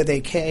Kathy with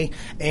a K.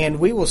 And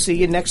we will see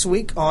you next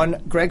week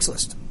on Greg's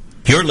List.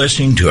 You're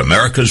listening to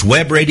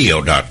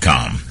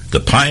AmericasWebRadio.com,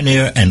 the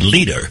pioneer and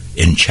leader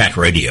in chat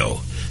radio.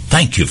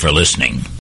 Thank you for listening.